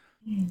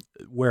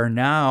 where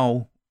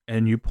now,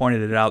 and you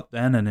pointed it out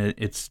then, and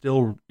it's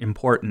still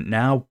important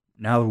now.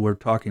 Now we're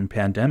talking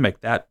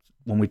pandemic. That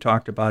when we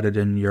talked about it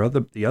in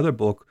the other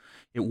book,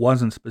 it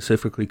wasn't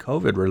specifically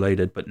COVID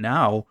related, but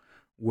now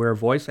where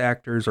voice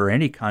actors or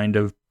any kind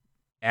of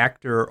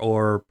actor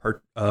or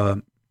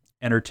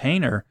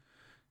entertainer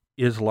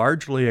is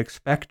largely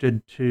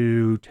expected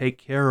to take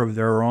care of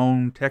their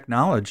own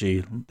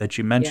technology that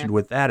you mentioned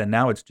with that. And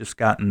now it's just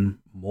gotten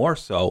more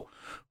so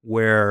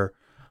where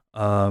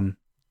no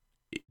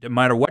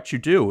matter what you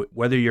do,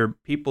 whether you're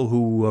people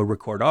who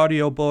record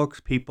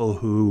audiobooks, people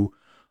who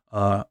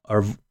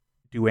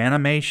do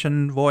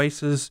animation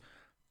voices,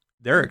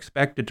 they're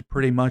expected to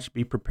pretty much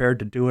be prepared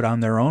to do it on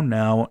their own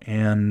now.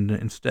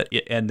 And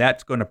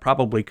that's going to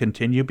probably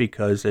continue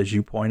because, as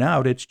you point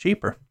out, it's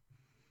cheaper.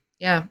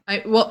 Yeah.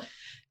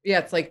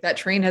 It's like that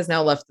train has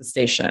now left the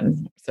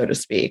station, so to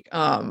speak.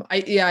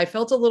 I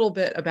felt a little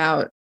bit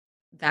about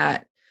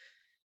that.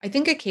 I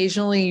think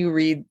occasionally you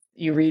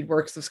read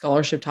works of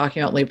scholarship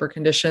talking about labor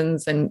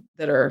conditions and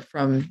that are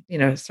from,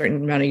 a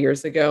certain amount of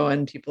years ago,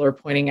 and people are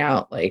pointing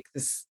out like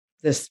this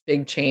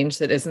big change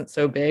that isn't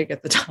so big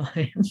at the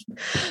time.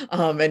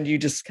 And you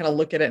just kind of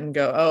look at it and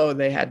go, oh,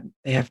 they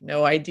have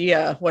no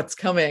idea what's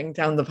coming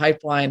down the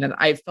pipeline. And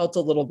I felt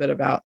a little bit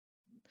about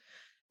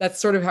that's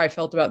sort of how I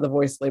felt about the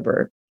voice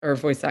labor or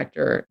voice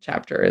actor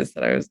chapter, is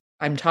that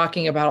I'm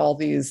talking about all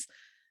these,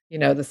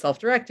 the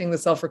self-directing, the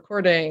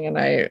self-recording,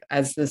 and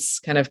as this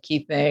kind of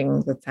key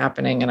thing that's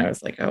happening. And I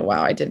was like, oh,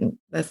 wow,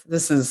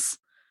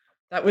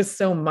 that was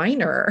so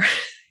minor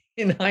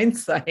in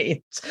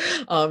hindsight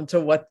to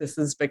what this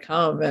has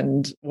become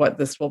and what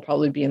this will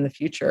probably be in the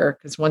future.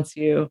 Because I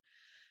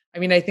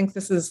think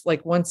this is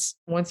like once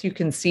you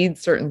concede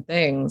certain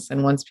things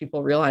and once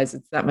people realize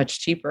it's that much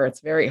cheaper,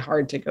 it's very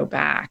hard to go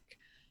back.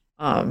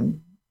 Mm-hmm.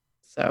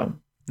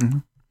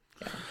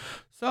 Yeah.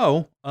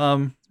 So,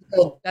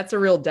 that's a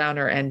real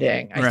downer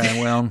ending. Right.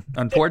 Well,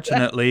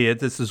 unfortunately,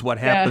 this is what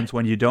happens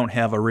when you don't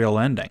have a real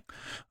ending.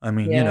 I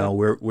mean,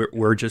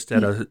 we're just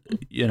at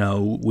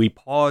we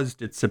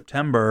paused at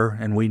September,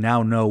 and we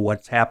now know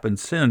what's happened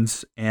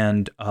since,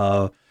 and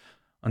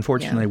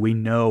unfortunately, we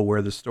know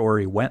where the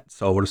story went,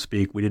 so to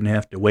speak. We didn't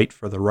have to wait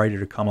for the writer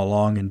to come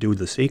along and do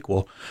the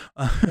sequel.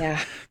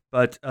 Yeah.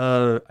 But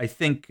I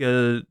think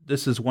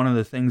this is one of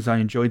the things I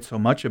enjoyed so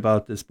much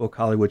about this book,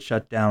 Hollywood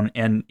Shutdown,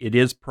 and it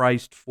is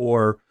priced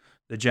for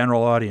the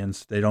general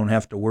audience. They don't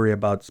have to worry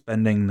about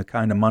spending the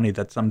kind of money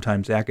that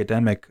sometimes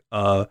academic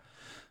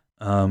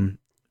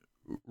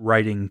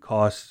writing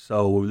costs.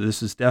 So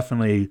this is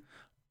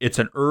it's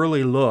an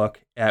early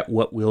look at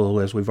what will,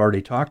 as we've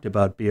already talked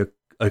about, be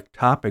a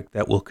topic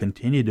that will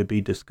continue to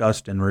be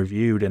discussed and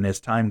reviewed. And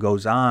as time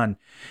goes on,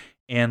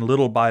 and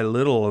little by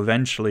little,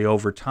 eventually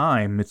over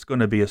time, it's going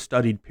to be a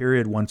studied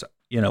period once,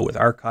 with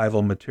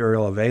archival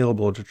material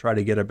available to try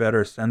to get a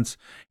better sense,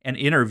 and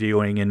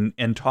interviewing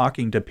and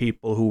talking to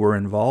people who were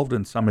involved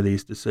in some of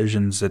these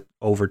decisions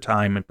over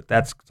time. But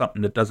that's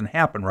something that doesn't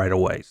happen right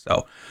away.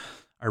 So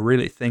I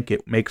really think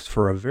it makes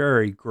for a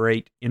very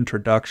great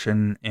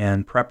introduction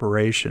and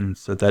preparation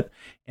so that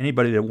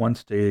anybody that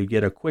wants to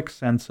get a quick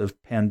sense of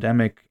how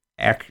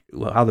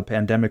the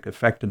pandemic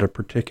affected a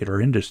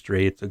particular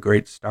industry, it's a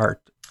great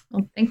start.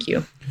 Well, thank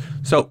you.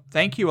 So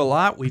thank you a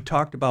lot. We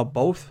talked about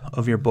both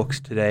of your books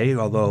today,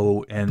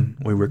 and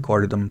we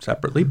recorded them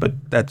separately,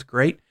 but that's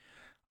great.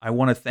 I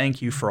want to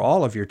thank you for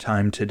all of your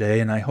time today,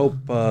 and I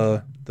hope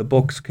the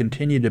books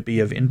continue to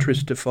be of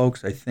interest to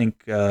folks. I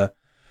think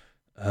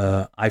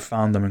I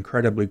found them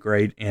incredibly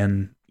great,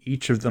 and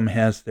each of them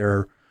has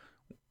their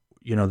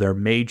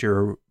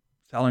major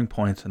selling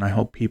points, and I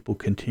hope people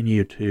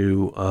continue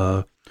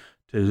to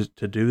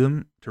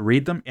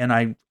read them. And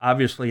I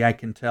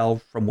can tell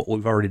from what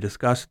we've already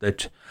discussed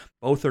that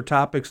both are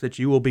topics that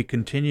you will be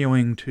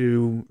continuing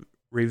to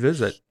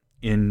revisit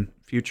in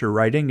future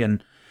writing,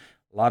 and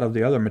a lot of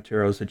the other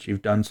materials that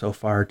you've done so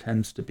far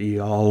tends to be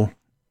all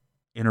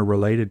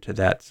interrelated to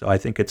that. So I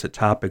think it's a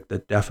topic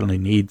that definitely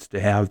needs to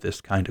have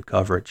this kind of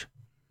coverage.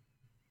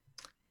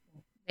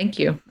 Thank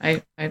you.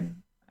 I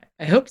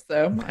hope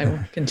so. I will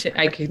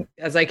continue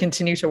as I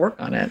continue to work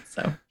on it.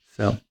 So.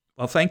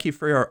 Well, thank you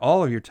for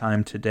all of your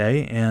time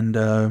today, and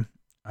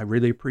I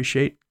really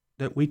appreciate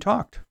that we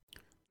talked.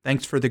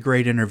 Thanks for the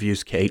great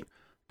interviews, Kate.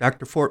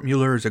 Dr.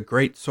 Fortmuller is a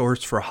great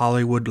source for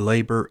Hollywood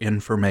labor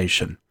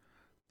information.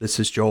 This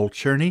is Joel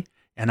Cherney,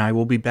 and I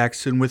will be back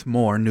soon with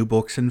more New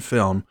Books in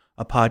Film,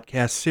 a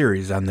podcast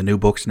series on the New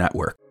Books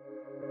Network.